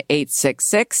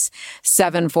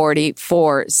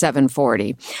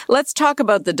 1-866-740-4740. Let's talk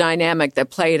about the dynamic that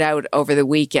played out over the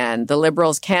weekend. The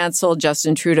Liberals canceled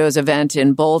Justin Trudeau's event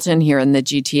in Bolton here in the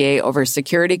GTA over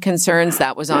security concerns.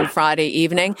 That was on Friday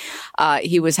evening.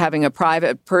 He was having a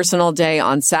private personal day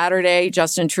on Saturday,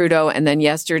 Justin Trudeau, and then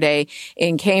yesterday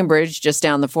in Cambridge, just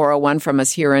down the 401 from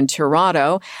us here in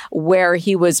Toronto, where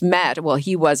he was met. Well,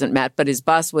 he wasn't met, but his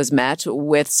bus was met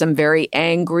with some very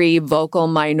angry, vocal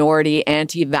minority,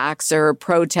 anti-vaxxer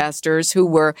protesters who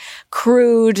were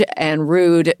crude and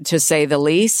rude, to say the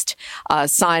least.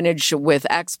 Signage with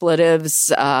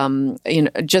expletives,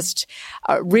 just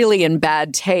really in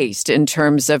bad taste in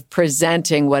terms of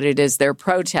presenting what it is they're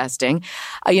protesting.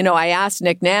 I asked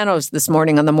Nick Nanos this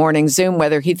morning on the Morning Zoom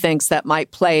whether he thinks that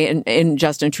might play in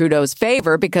Justin Trudeau's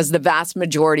favor, because the vast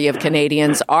majority of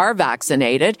Canadians are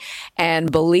vaccinated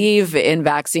and believe in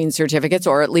vaccine certificates,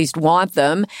 or at least want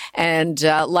them, and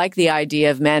like the idea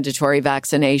of mandatory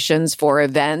vaccinations for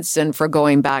events and for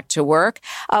going back to work.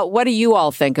 What do you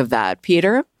all think of that,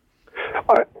 Peter?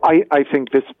 I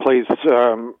think this plays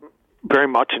very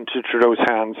much into Trudeau's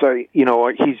hands.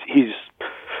 He's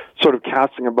sort of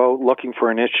casting about, looking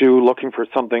for an issue, looking for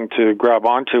something to grab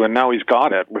onto, and now he's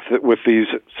got it with these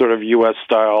sort of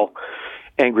U.S.-style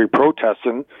angry protests.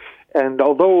 And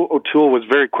although O'Toole was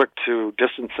very quick to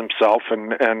distance himself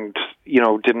and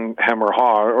didn't hem or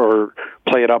haw or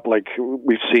play it up like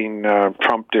we've seen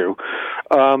Trump do,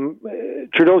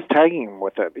 Trudeau's tagging him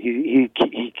with it. He's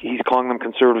calling them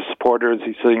conservative supporters.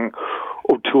 He's saying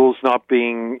O'Toole's not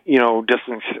being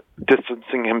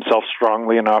distancing himself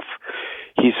strongly enough.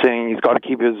 He's saying he's got to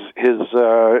keep his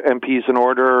MPs in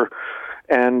order,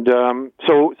 and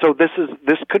so this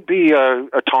could be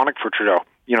a tonic for Trudeau.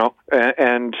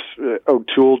 And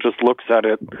O'Toole just looks at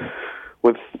it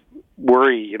with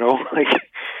worry, like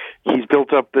he's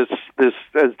built up this, as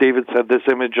David said, this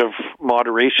image of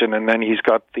moderation, and then he's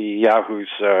got the yahoos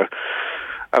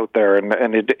out there,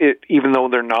 and it even though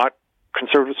they're not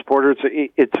conservative supporters,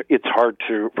 it's hard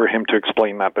for him to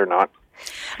explain that they're not.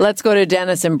 Let's go to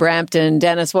Dennis in Brampton.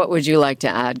 Dennis, what would you like to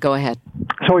add? Go ahead.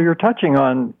 So you're touching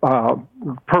on the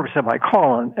purpose of my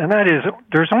call, and that is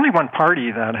there's only one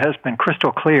party that has been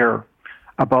crystal clear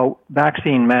about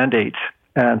vaccine mandates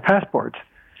and passports.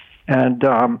 And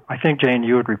I think, Jane,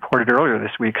 you had reported earlier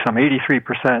this week some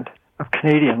 83% of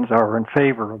Canadians are in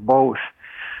favor of both.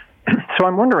 So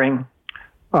I'm wondering,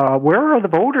 where are the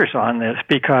voters on this?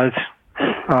 Because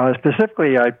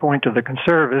specifically I point to the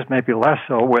Conservatives, maybe less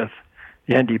so with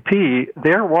the NDP.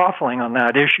 They're waffling on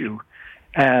that issue.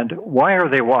 And why are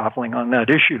they waffling on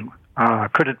that issue?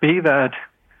 Could it be that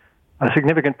a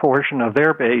significant portion of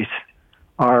their base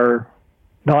are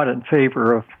not in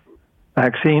favor of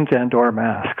vaccines and or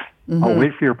masks? Mm-hmm. I'll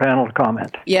wait for your panel to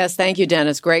comment. Yes, thank you,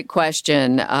 Dennis. Great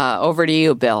question. Over to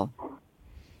you, Bill.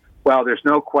 Well, there's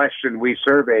no question. We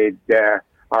surveyed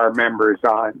our members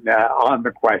on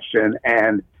the question,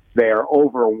 and they are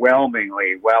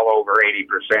overwhelmingly, well over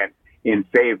 80%, in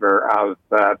favor of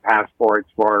passports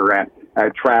for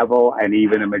travel, and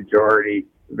even a majority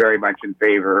very much in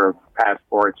favor of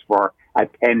passports for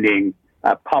attending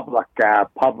public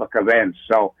events.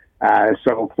 So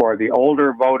for the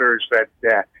older voters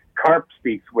that CARP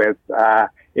speaks with,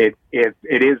 it is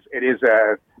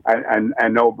a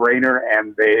no-brainer,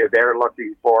 and they're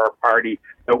looking for a party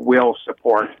that will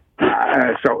support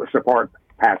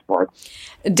passports.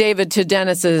 David, to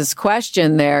Dennis's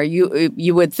question there,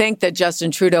 you would think that Justin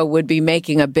Trudeau would be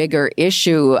making a bigger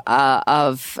issue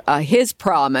of his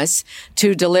promise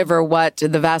to deliver what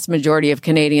the vast majority of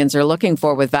Canadians are looking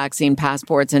for with vaccine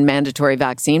passports and mandatory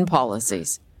vaccine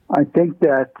policies. I think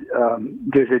that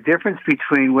there's a difference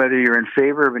between whether you're in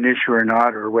favor of an issue or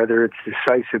not, or whether it's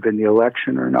decisive in the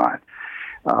election or not.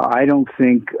 I don't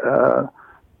think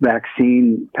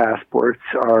vaccine passports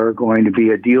are going to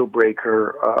be a deal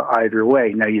breaker either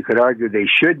way. Now, you could argue they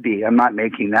should be. I'm not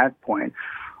making that point.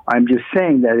 I'm just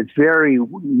saying that it's very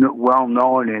well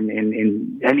known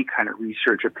in any kind of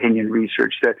research, opinion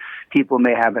research, that people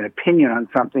may have an opinion on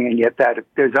something, and yet that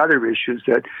there's other issues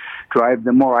that drive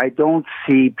them more. I don't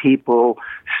see people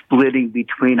splitting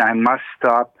between I must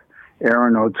stop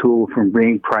Aaron O'Toole from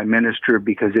being prime minister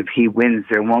because if he wins,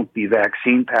 there won't be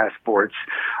vaccine passports.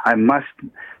 I must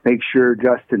make sure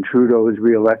Justin Trudeau is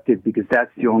reelected because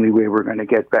that's the only way we're going to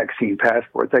get vaccine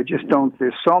passports. I just don't.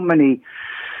 There's so many,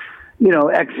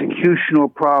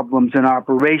 executional problems and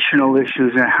operational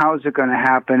issues, and how's it going to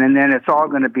happen? And then it's all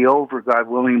going to be over, God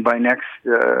willing, by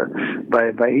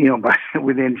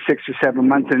within 6 or 7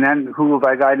 months. And then who have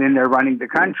I got in there running the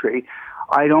country?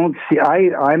 I don't see.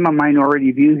 I'm a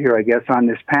minority view here, I guess, on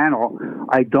this panel.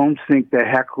 I don't think the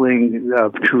heckling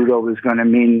of Trudeau is going to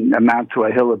amount to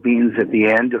a hill of beans at the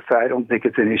end. I don't think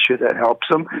it's an issue that helps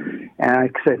him, and I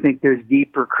think there's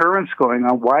deeper currents going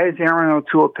on. Why has Aaron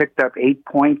O'Toole picked up 8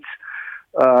 points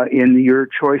in your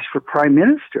choice for prime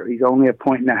minister? He's only a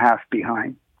 1.5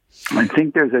 behind. I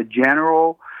think there's a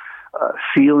general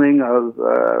feeling of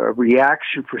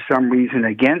reaction for some reason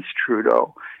against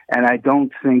Trudeau. And I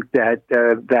don't think that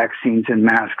vaccines and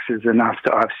masks is enough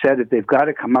to offset it. They've got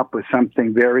to come up with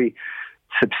something very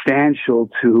substantial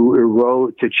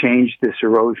to change this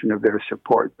erosion of their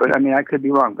support. But I could be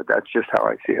wrong, but that's just how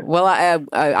I see it. Well,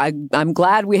 I'm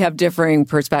glad we have differing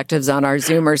perspectives on our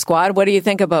Zoomer squad. What do you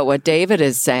think about what David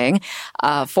is saying?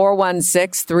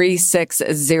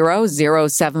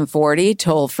 416-360-0740,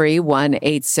 toll free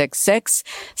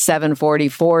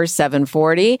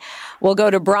 1-866-744-740. We'll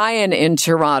go to Brian in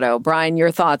Toronto. Brian,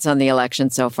 your thoughts on the election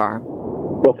so far?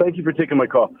 Well, thank you for taking my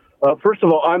call. First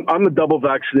of all, I'm a double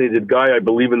vaccinated guy. I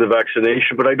believe in the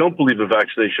vaccination, but I don't believe in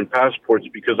vaccination passports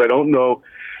because I don't know,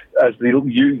 as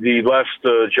the last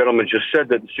gentleman just said,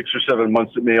 that in 6 or 7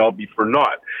 months it may all be for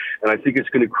naught. And I think it's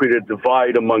going to create a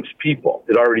divide amongst people.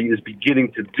 It already is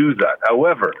beginning to do that.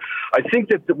 However, I think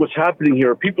that what's happening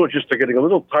here, people are getting a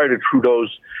little tired of Trudeau's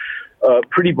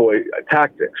pretty boy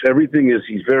tactics. Everything is,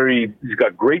 he's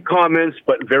got great comments,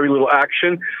 but very little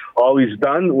action. All he's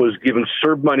done was given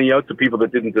CERB money out to people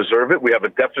that didn't deserve it. We have a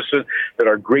deficit that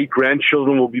our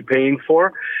great-grandchildren will be paying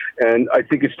for, and I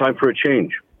think it's time for a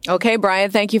change. Okay, Brian,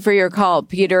 thank you for your call.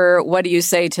 Peter, what do you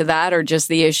say to that, or just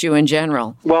the issue in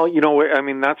general? Well,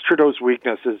 that's Trudeau's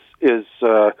weakness is he's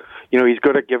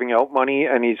good at giving out money,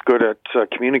 and he's good at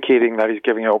communicating that he's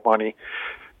giving out money.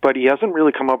 But he hasn't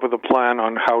really come up with a plan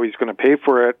on how he's going to pay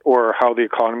for it or how the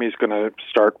economy is going to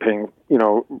start paying,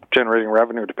 generating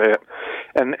revenue to pay it.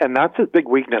 And that's his big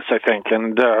weakness, I think.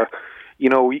 And, the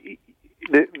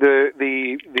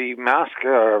mask,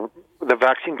 the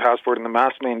vaccine passport and the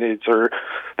mask mandates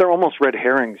they're almost red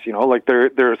herrings,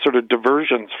 they're sort of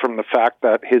diversions from the fact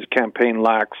that his campaign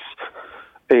lacks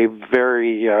a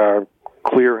very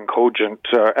clear and cogent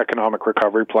economic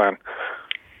recovery plan.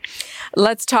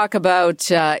 Let's talk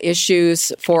about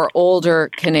issues for older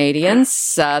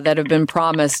Canadians that have been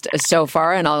promised so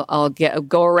far, and I'll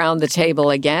go around the table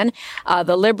again.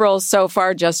 The Liberals so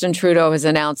far, Justin Trudeau has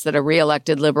announced that a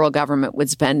re-elected Liberal government would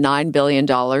spend $9 billion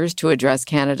to address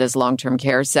Canada's long-term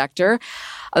care sector.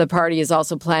 The party is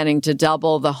also planning to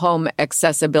double the home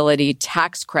accessibility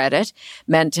tax credit,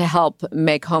 meant to help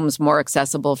make homes more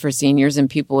accessible for seniors and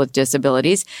people with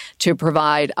disabilities, to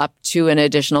provide up to an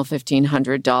additional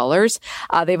 $1,500.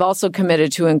 They've also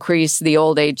committed to increase the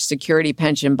old age security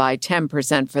pension by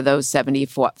 10% for those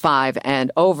 75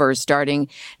 and over starting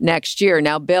next year.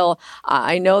 Now, Bill,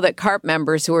 I know that CARP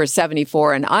members who are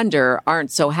 74 and under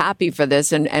aren't so happy for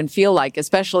this and feel like,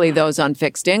 especially those on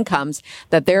fixed incomes,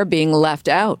 that they're being left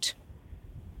out.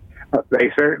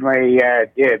 They certainly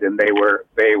did, and they were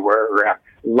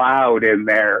loud in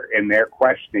their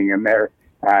questioning and their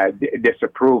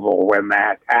disapproval when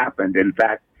that happened. In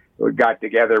fact, we got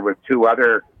together with two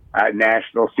other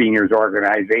national seniors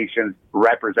organizations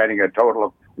representing a total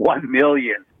of 1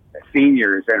 million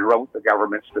seniors and wrote the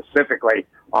government specifically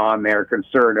on their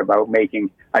concern about making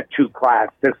a two-class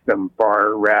system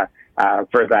for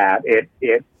that.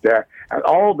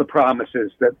 All the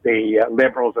promises that the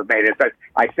Liberals have made. As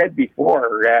I said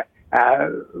before,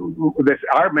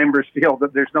 our members feel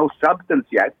that there's no substance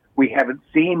yet. We haven't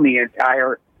seen the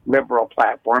entire Liberal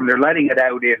platform. They're letting it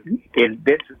out in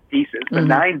bits and pieces. The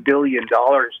 $9 billion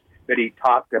that he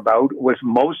talked about was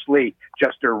mostly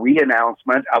just a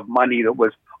re-announcement of money that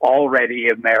was already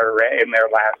in their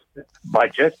last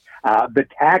budget. The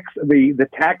tax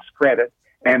credit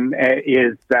and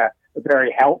is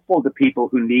very helpful to people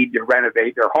who need to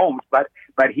renovate their homes. But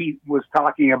he was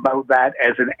talking about that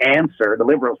as an answer. The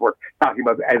Liberals were talking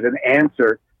about it as an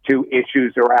answer to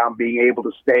issues around being able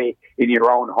to stay in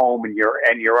your own home and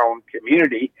your own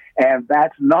community, and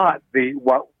that's not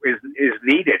what is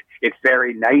needed. It's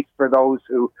very nice for those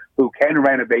who can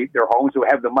renovate their homes, who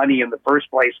have the money in the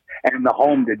first place and the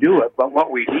home to do it. But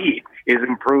what we need is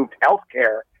improved health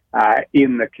care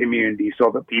in the community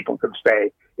so that people can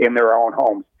stay in their own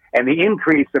homes. And the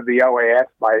increase of the OAS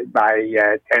by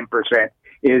 10%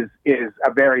 is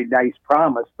a very nice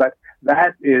promise, but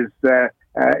that is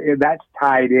that's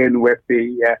tied in with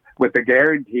the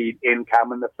guaranteed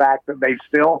income and the fact that they've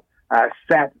still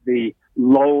set the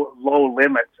low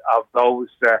limits of those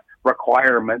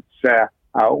requirements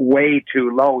way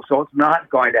too low. So it's not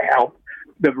going to help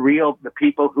the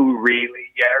people who really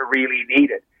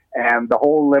need it. And the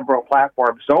whole Liberal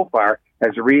platform so far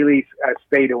has really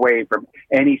stayed away from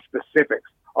any specifics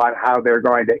on how they're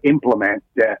going to implement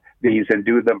these and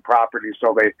do them properly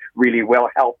so they really will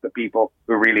help the people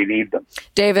who really need them.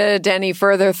 David, any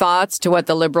further thoughts to what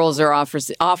the Liberals are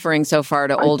offering so far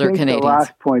to older Canadians? The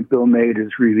last point Bill made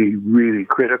is really, really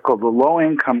critical. The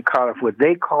low-income cutoff, what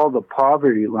they call the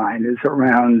poverty line, is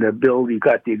around, Bill, you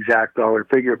got the exact dollar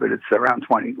figure, but it's around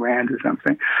 20 grand or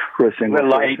something for a single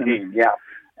person. 18, yeah.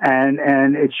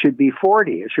 And it should be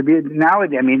 40. It should be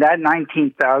nowadays. I mean, that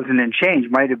 19,000 and change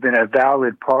might have been a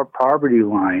valid poverty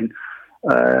line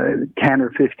 10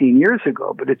 or 15 years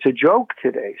ago, but it's a joke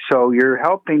today. So you're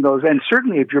helping those, and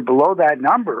certainly if you're below that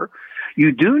number,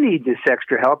 you do need this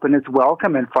extra help, and it's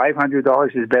welcome. And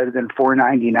 $500 is better than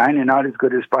 $499, and not as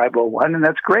good as $501, and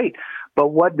that's great. But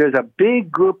there's a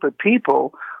big group of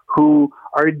people who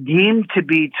are deemed to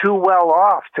be too well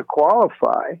off to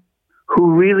qualify,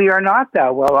 who really are not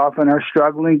that well off and are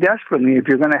struggling desperately. If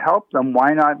you're going to help them,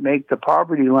 why not make the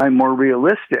poverty line more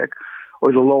realistic,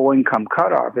 or the low-income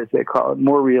cutoff, as they call it,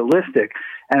 more realistic?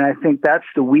 And I think that's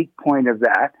the weak point of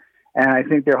that. And I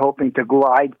think they're hoping to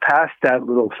glide past that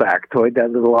little factoid,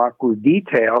 that little awkward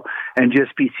detail, and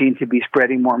just be seen to be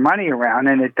spreading more money around.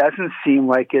 And it doesn't seem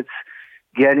like it's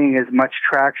getting as much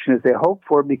traction as they hoped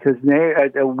for, because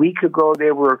a week ago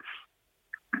they were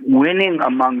winning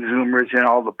among Zoomers in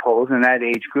all the polls in that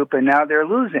age group, and now they're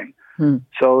losing.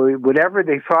 So whatever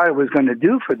they thought it was going to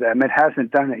do for them, it hasn't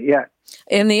done it yet.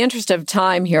 In the interest of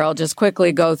time here, I'll just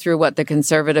quickly go through what the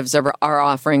Conservatives are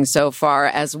offering so far,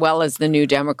 as well as the New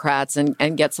Democrats,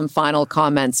 and get some final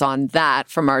comments on that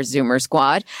from our Zoomer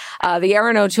squad. The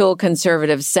Aaron O'Toole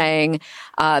Conservative saying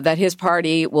that his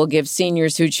party will give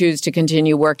seniors who choose to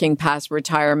continue working past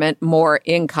retirement more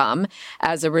income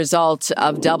as a result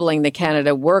of doubling the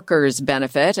Canada Workers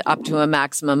Benefit up to a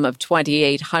maximum of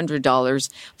 $2,800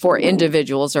 for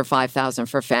individuals, or $5,000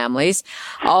 for families.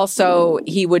 Also,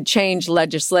 he would change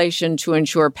legislation to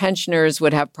ensure pensioners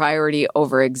would have priority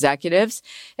over executives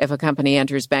if a company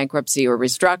enters bankruptcy or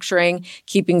restructuring.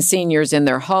 Keeping seniors in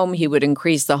their home, he would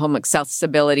increase the home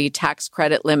accessibility tax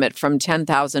credit limit from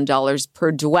 $10,000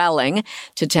 per dwelling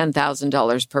to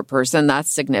 $10,000 per person.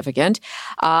 That's significant.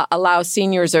 Allow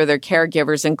seniors or their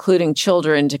caregivers, including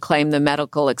children, to claim the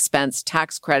medical expense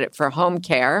tax credit for home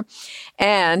care,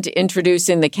 and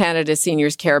introducing the Canada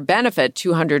Seniors Care Benefit,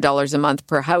 $200 a month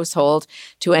per household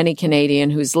to any Canadian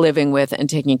who's living with and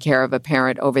taking care of a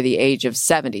parent over the age of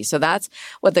 70. So that's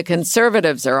what the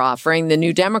Conservatives are offering. The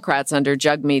New Democrats under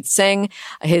Jagmeet Singh,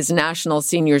 his national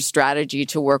senior strategy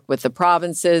to work with the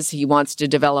provinces. He wants to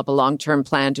develop a long-term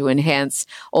plan to enhance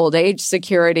old age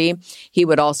security. He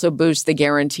would also boost the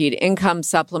guaranteed income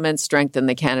supplement, strengthen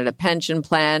the Canada Pension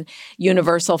Plan,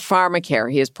 universal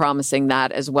pharmacare. He is promising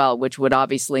that as well, which would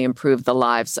obviously improve the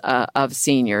lives of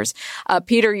seniors.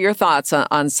 Peter, your thoughts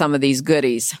on some of these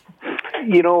goodies?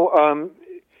 You know,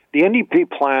 the NDP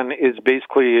plan is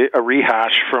basically a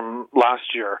rehash from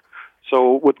last year.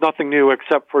 So with nothing new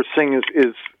except for Singh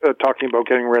is talking about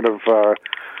getting rid of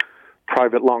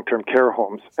private long-term care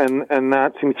homes. And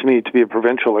that seems to me to be a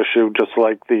provincial issue, just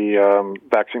like the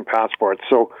vaccine passports.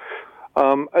 So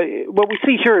what we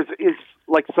see here is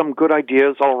like some good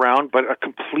ideas all around, but a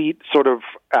complete sort of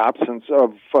absence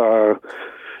of,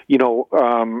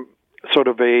 sort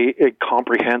of a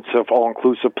comprehensive,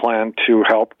 all-inclusive plan to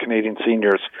help Canadian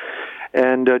seniors.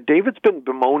 And David's been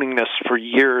bemoaning this for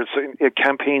years.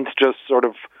 Campaigns just sort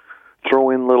of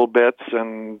throw in little bits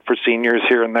and for seniors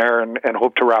here and there and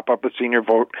hope to wrap up the senior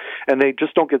vote. And they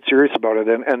just don't get serious about it.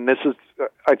 And this is,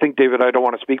 I think, David, I don't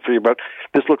want to speak for you, but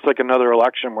this looks like another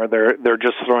election where they're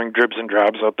just throwing dribs and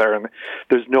drabs out there and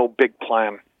there's no big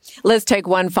plan. Let's take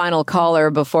one final caller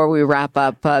before we wrap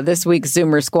up this week's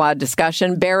Zoomer Squad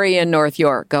discussion. Barry in North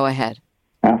York, go ahead.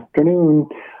 Afternoon.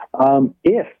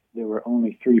 If there were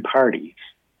only three parties,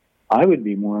 I would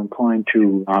be more inclined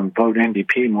to vote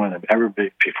NDP more than ever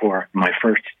before, my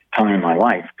first time in my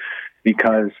life,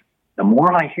 because the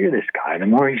more I hear this guy, the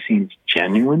more he seems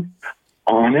genuine,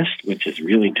 honest, which is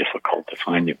really difficult to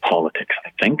find in politics,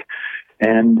 I think,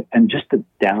 and just a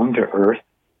down-to-earth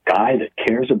guy that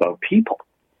cares about people.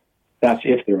 That's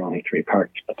if there are only three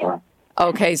parties, but there aren't.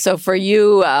 Okay, so for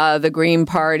you, the Green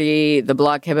Party, the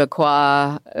Bloc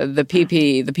Québécois, the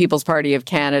PP, the People's Party of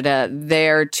Canada,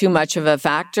 they're too much of a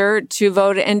factor to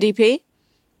vote NDP?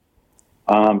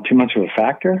 Too much of a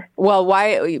factor? Well,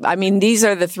 why? I mean, these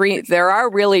are the three. There are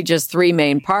really just three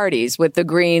main parties, with the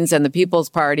Greens and the People's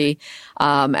Party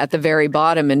at the very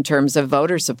bottom in terms of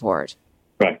voter support.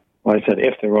 Right. Well, I said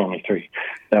if there were only three,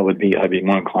 I'd be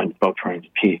more inclined to vote for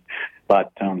NDP.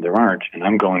 But there aren't, and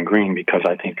I'm going Green because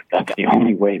I think that's the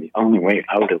only way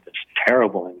out of this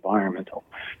terrible environmental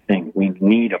thing. We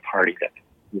need a party that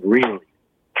really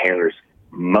cares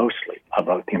mostly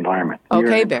about the environment.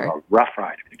 Okay, Barry. A rough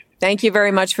ride. Thank you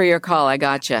very much for your call. I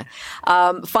gotcha.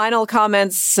 Final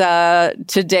comments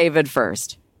to David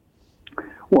first.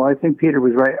 Well, I think Peter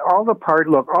was right. All the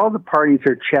parties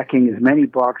are checking as many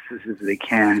boxes as they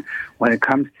can when it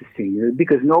comes to seniors,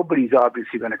 because nobody's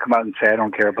obviously going to come out and say, I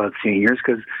don't care about seniors,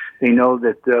 because they know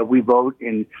that we vote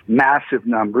in massive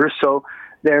numbers. So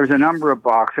there's a number of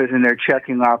boxes, and they're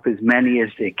checking off as many as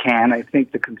they can. I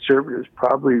think the Conservatives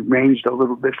probably ranged a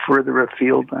little bit further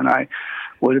afield than I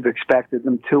would have expected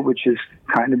them to, which is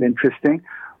kind of interesting.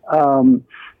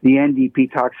 The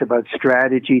NDP talks about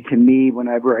strategy. To me,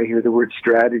 whenever I hear the word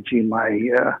strategy, my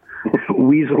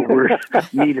weasel word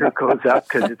meter goes up,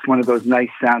 because it's one of those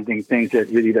nice-sounding things that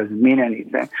really doesn't mean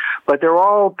anything. But they're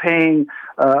all paying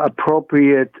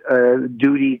appropriate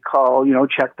duty call,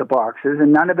 check the boxes,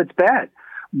 and none of it's bad.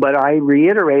 But I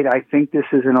reiterate, I think this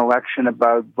is an election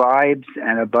about vibes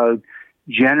and about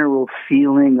general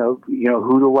feeling of,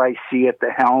 who do I see at the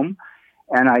helm?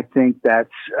 And I think that's,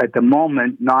 at the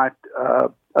moment, not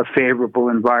a favorable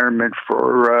environment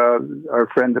for our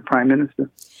friend, the Prime Minister.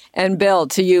 And Bill,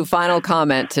 to you, final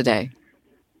comment today.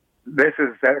 This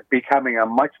is becoming a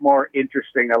much more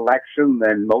interesting election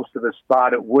than most of us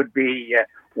thought it would be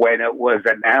when it was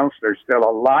announced. There's still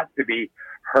a lot to be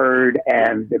heard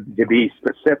and to be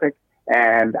specific,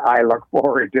 and I look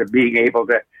forward to being able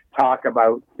to talk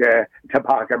about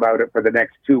it for the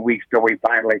next 2 weeks till we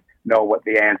finally know what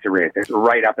the answer is. It's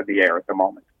right up in the air at the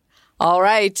moment. All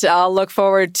right. I'll look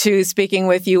forward to speaking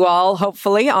with you all,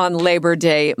 hopefully, on Labor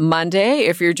Day Monday,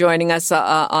 if you're joining us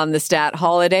on the Stat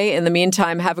holiday. In the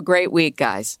meantime, have a great week,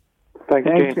 guys.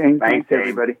 Thanks, Jane. Thanks,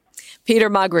 everybody.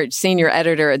 Peter Muggeridge, Senior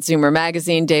Editor at Zoomer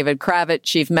Magazine, David Kravitz,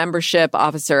 Chief Membership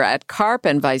Officer at CARP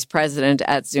and Vice President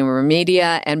at Zoomer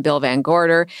Media, and Bill Van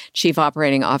Gorder, Chief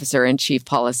Operating Officer and Chief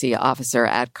Policy Officer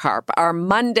at CARP. Our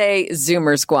Monday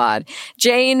Zoomer Squad.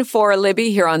 Jane for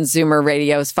Libby here on Zoomer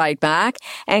Radio's Fight Back.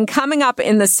 And coming up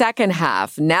in the second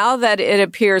half, now that it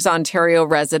appears Ontario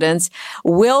residents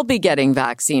will be getting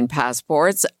vaccine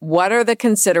passports, what are the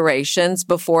considerations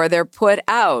before they're put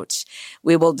out?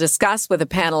 We will discuss with a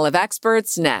panel of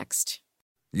experts next.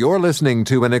 You're listening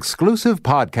to an exclusive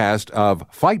podcast of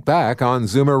Fight Back on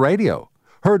Zoomer Radio.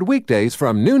 Heard weekdays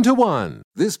from noon to 1.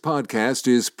 This podcast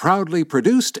is proudly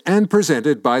produced and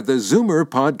presented by the Zoomer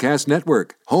Podcast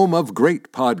Network, home of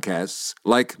great podcasts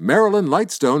like Marilyn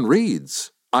Lightstone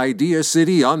Reads, Idea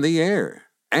City on the Air,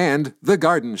 and The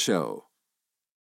Garden Show.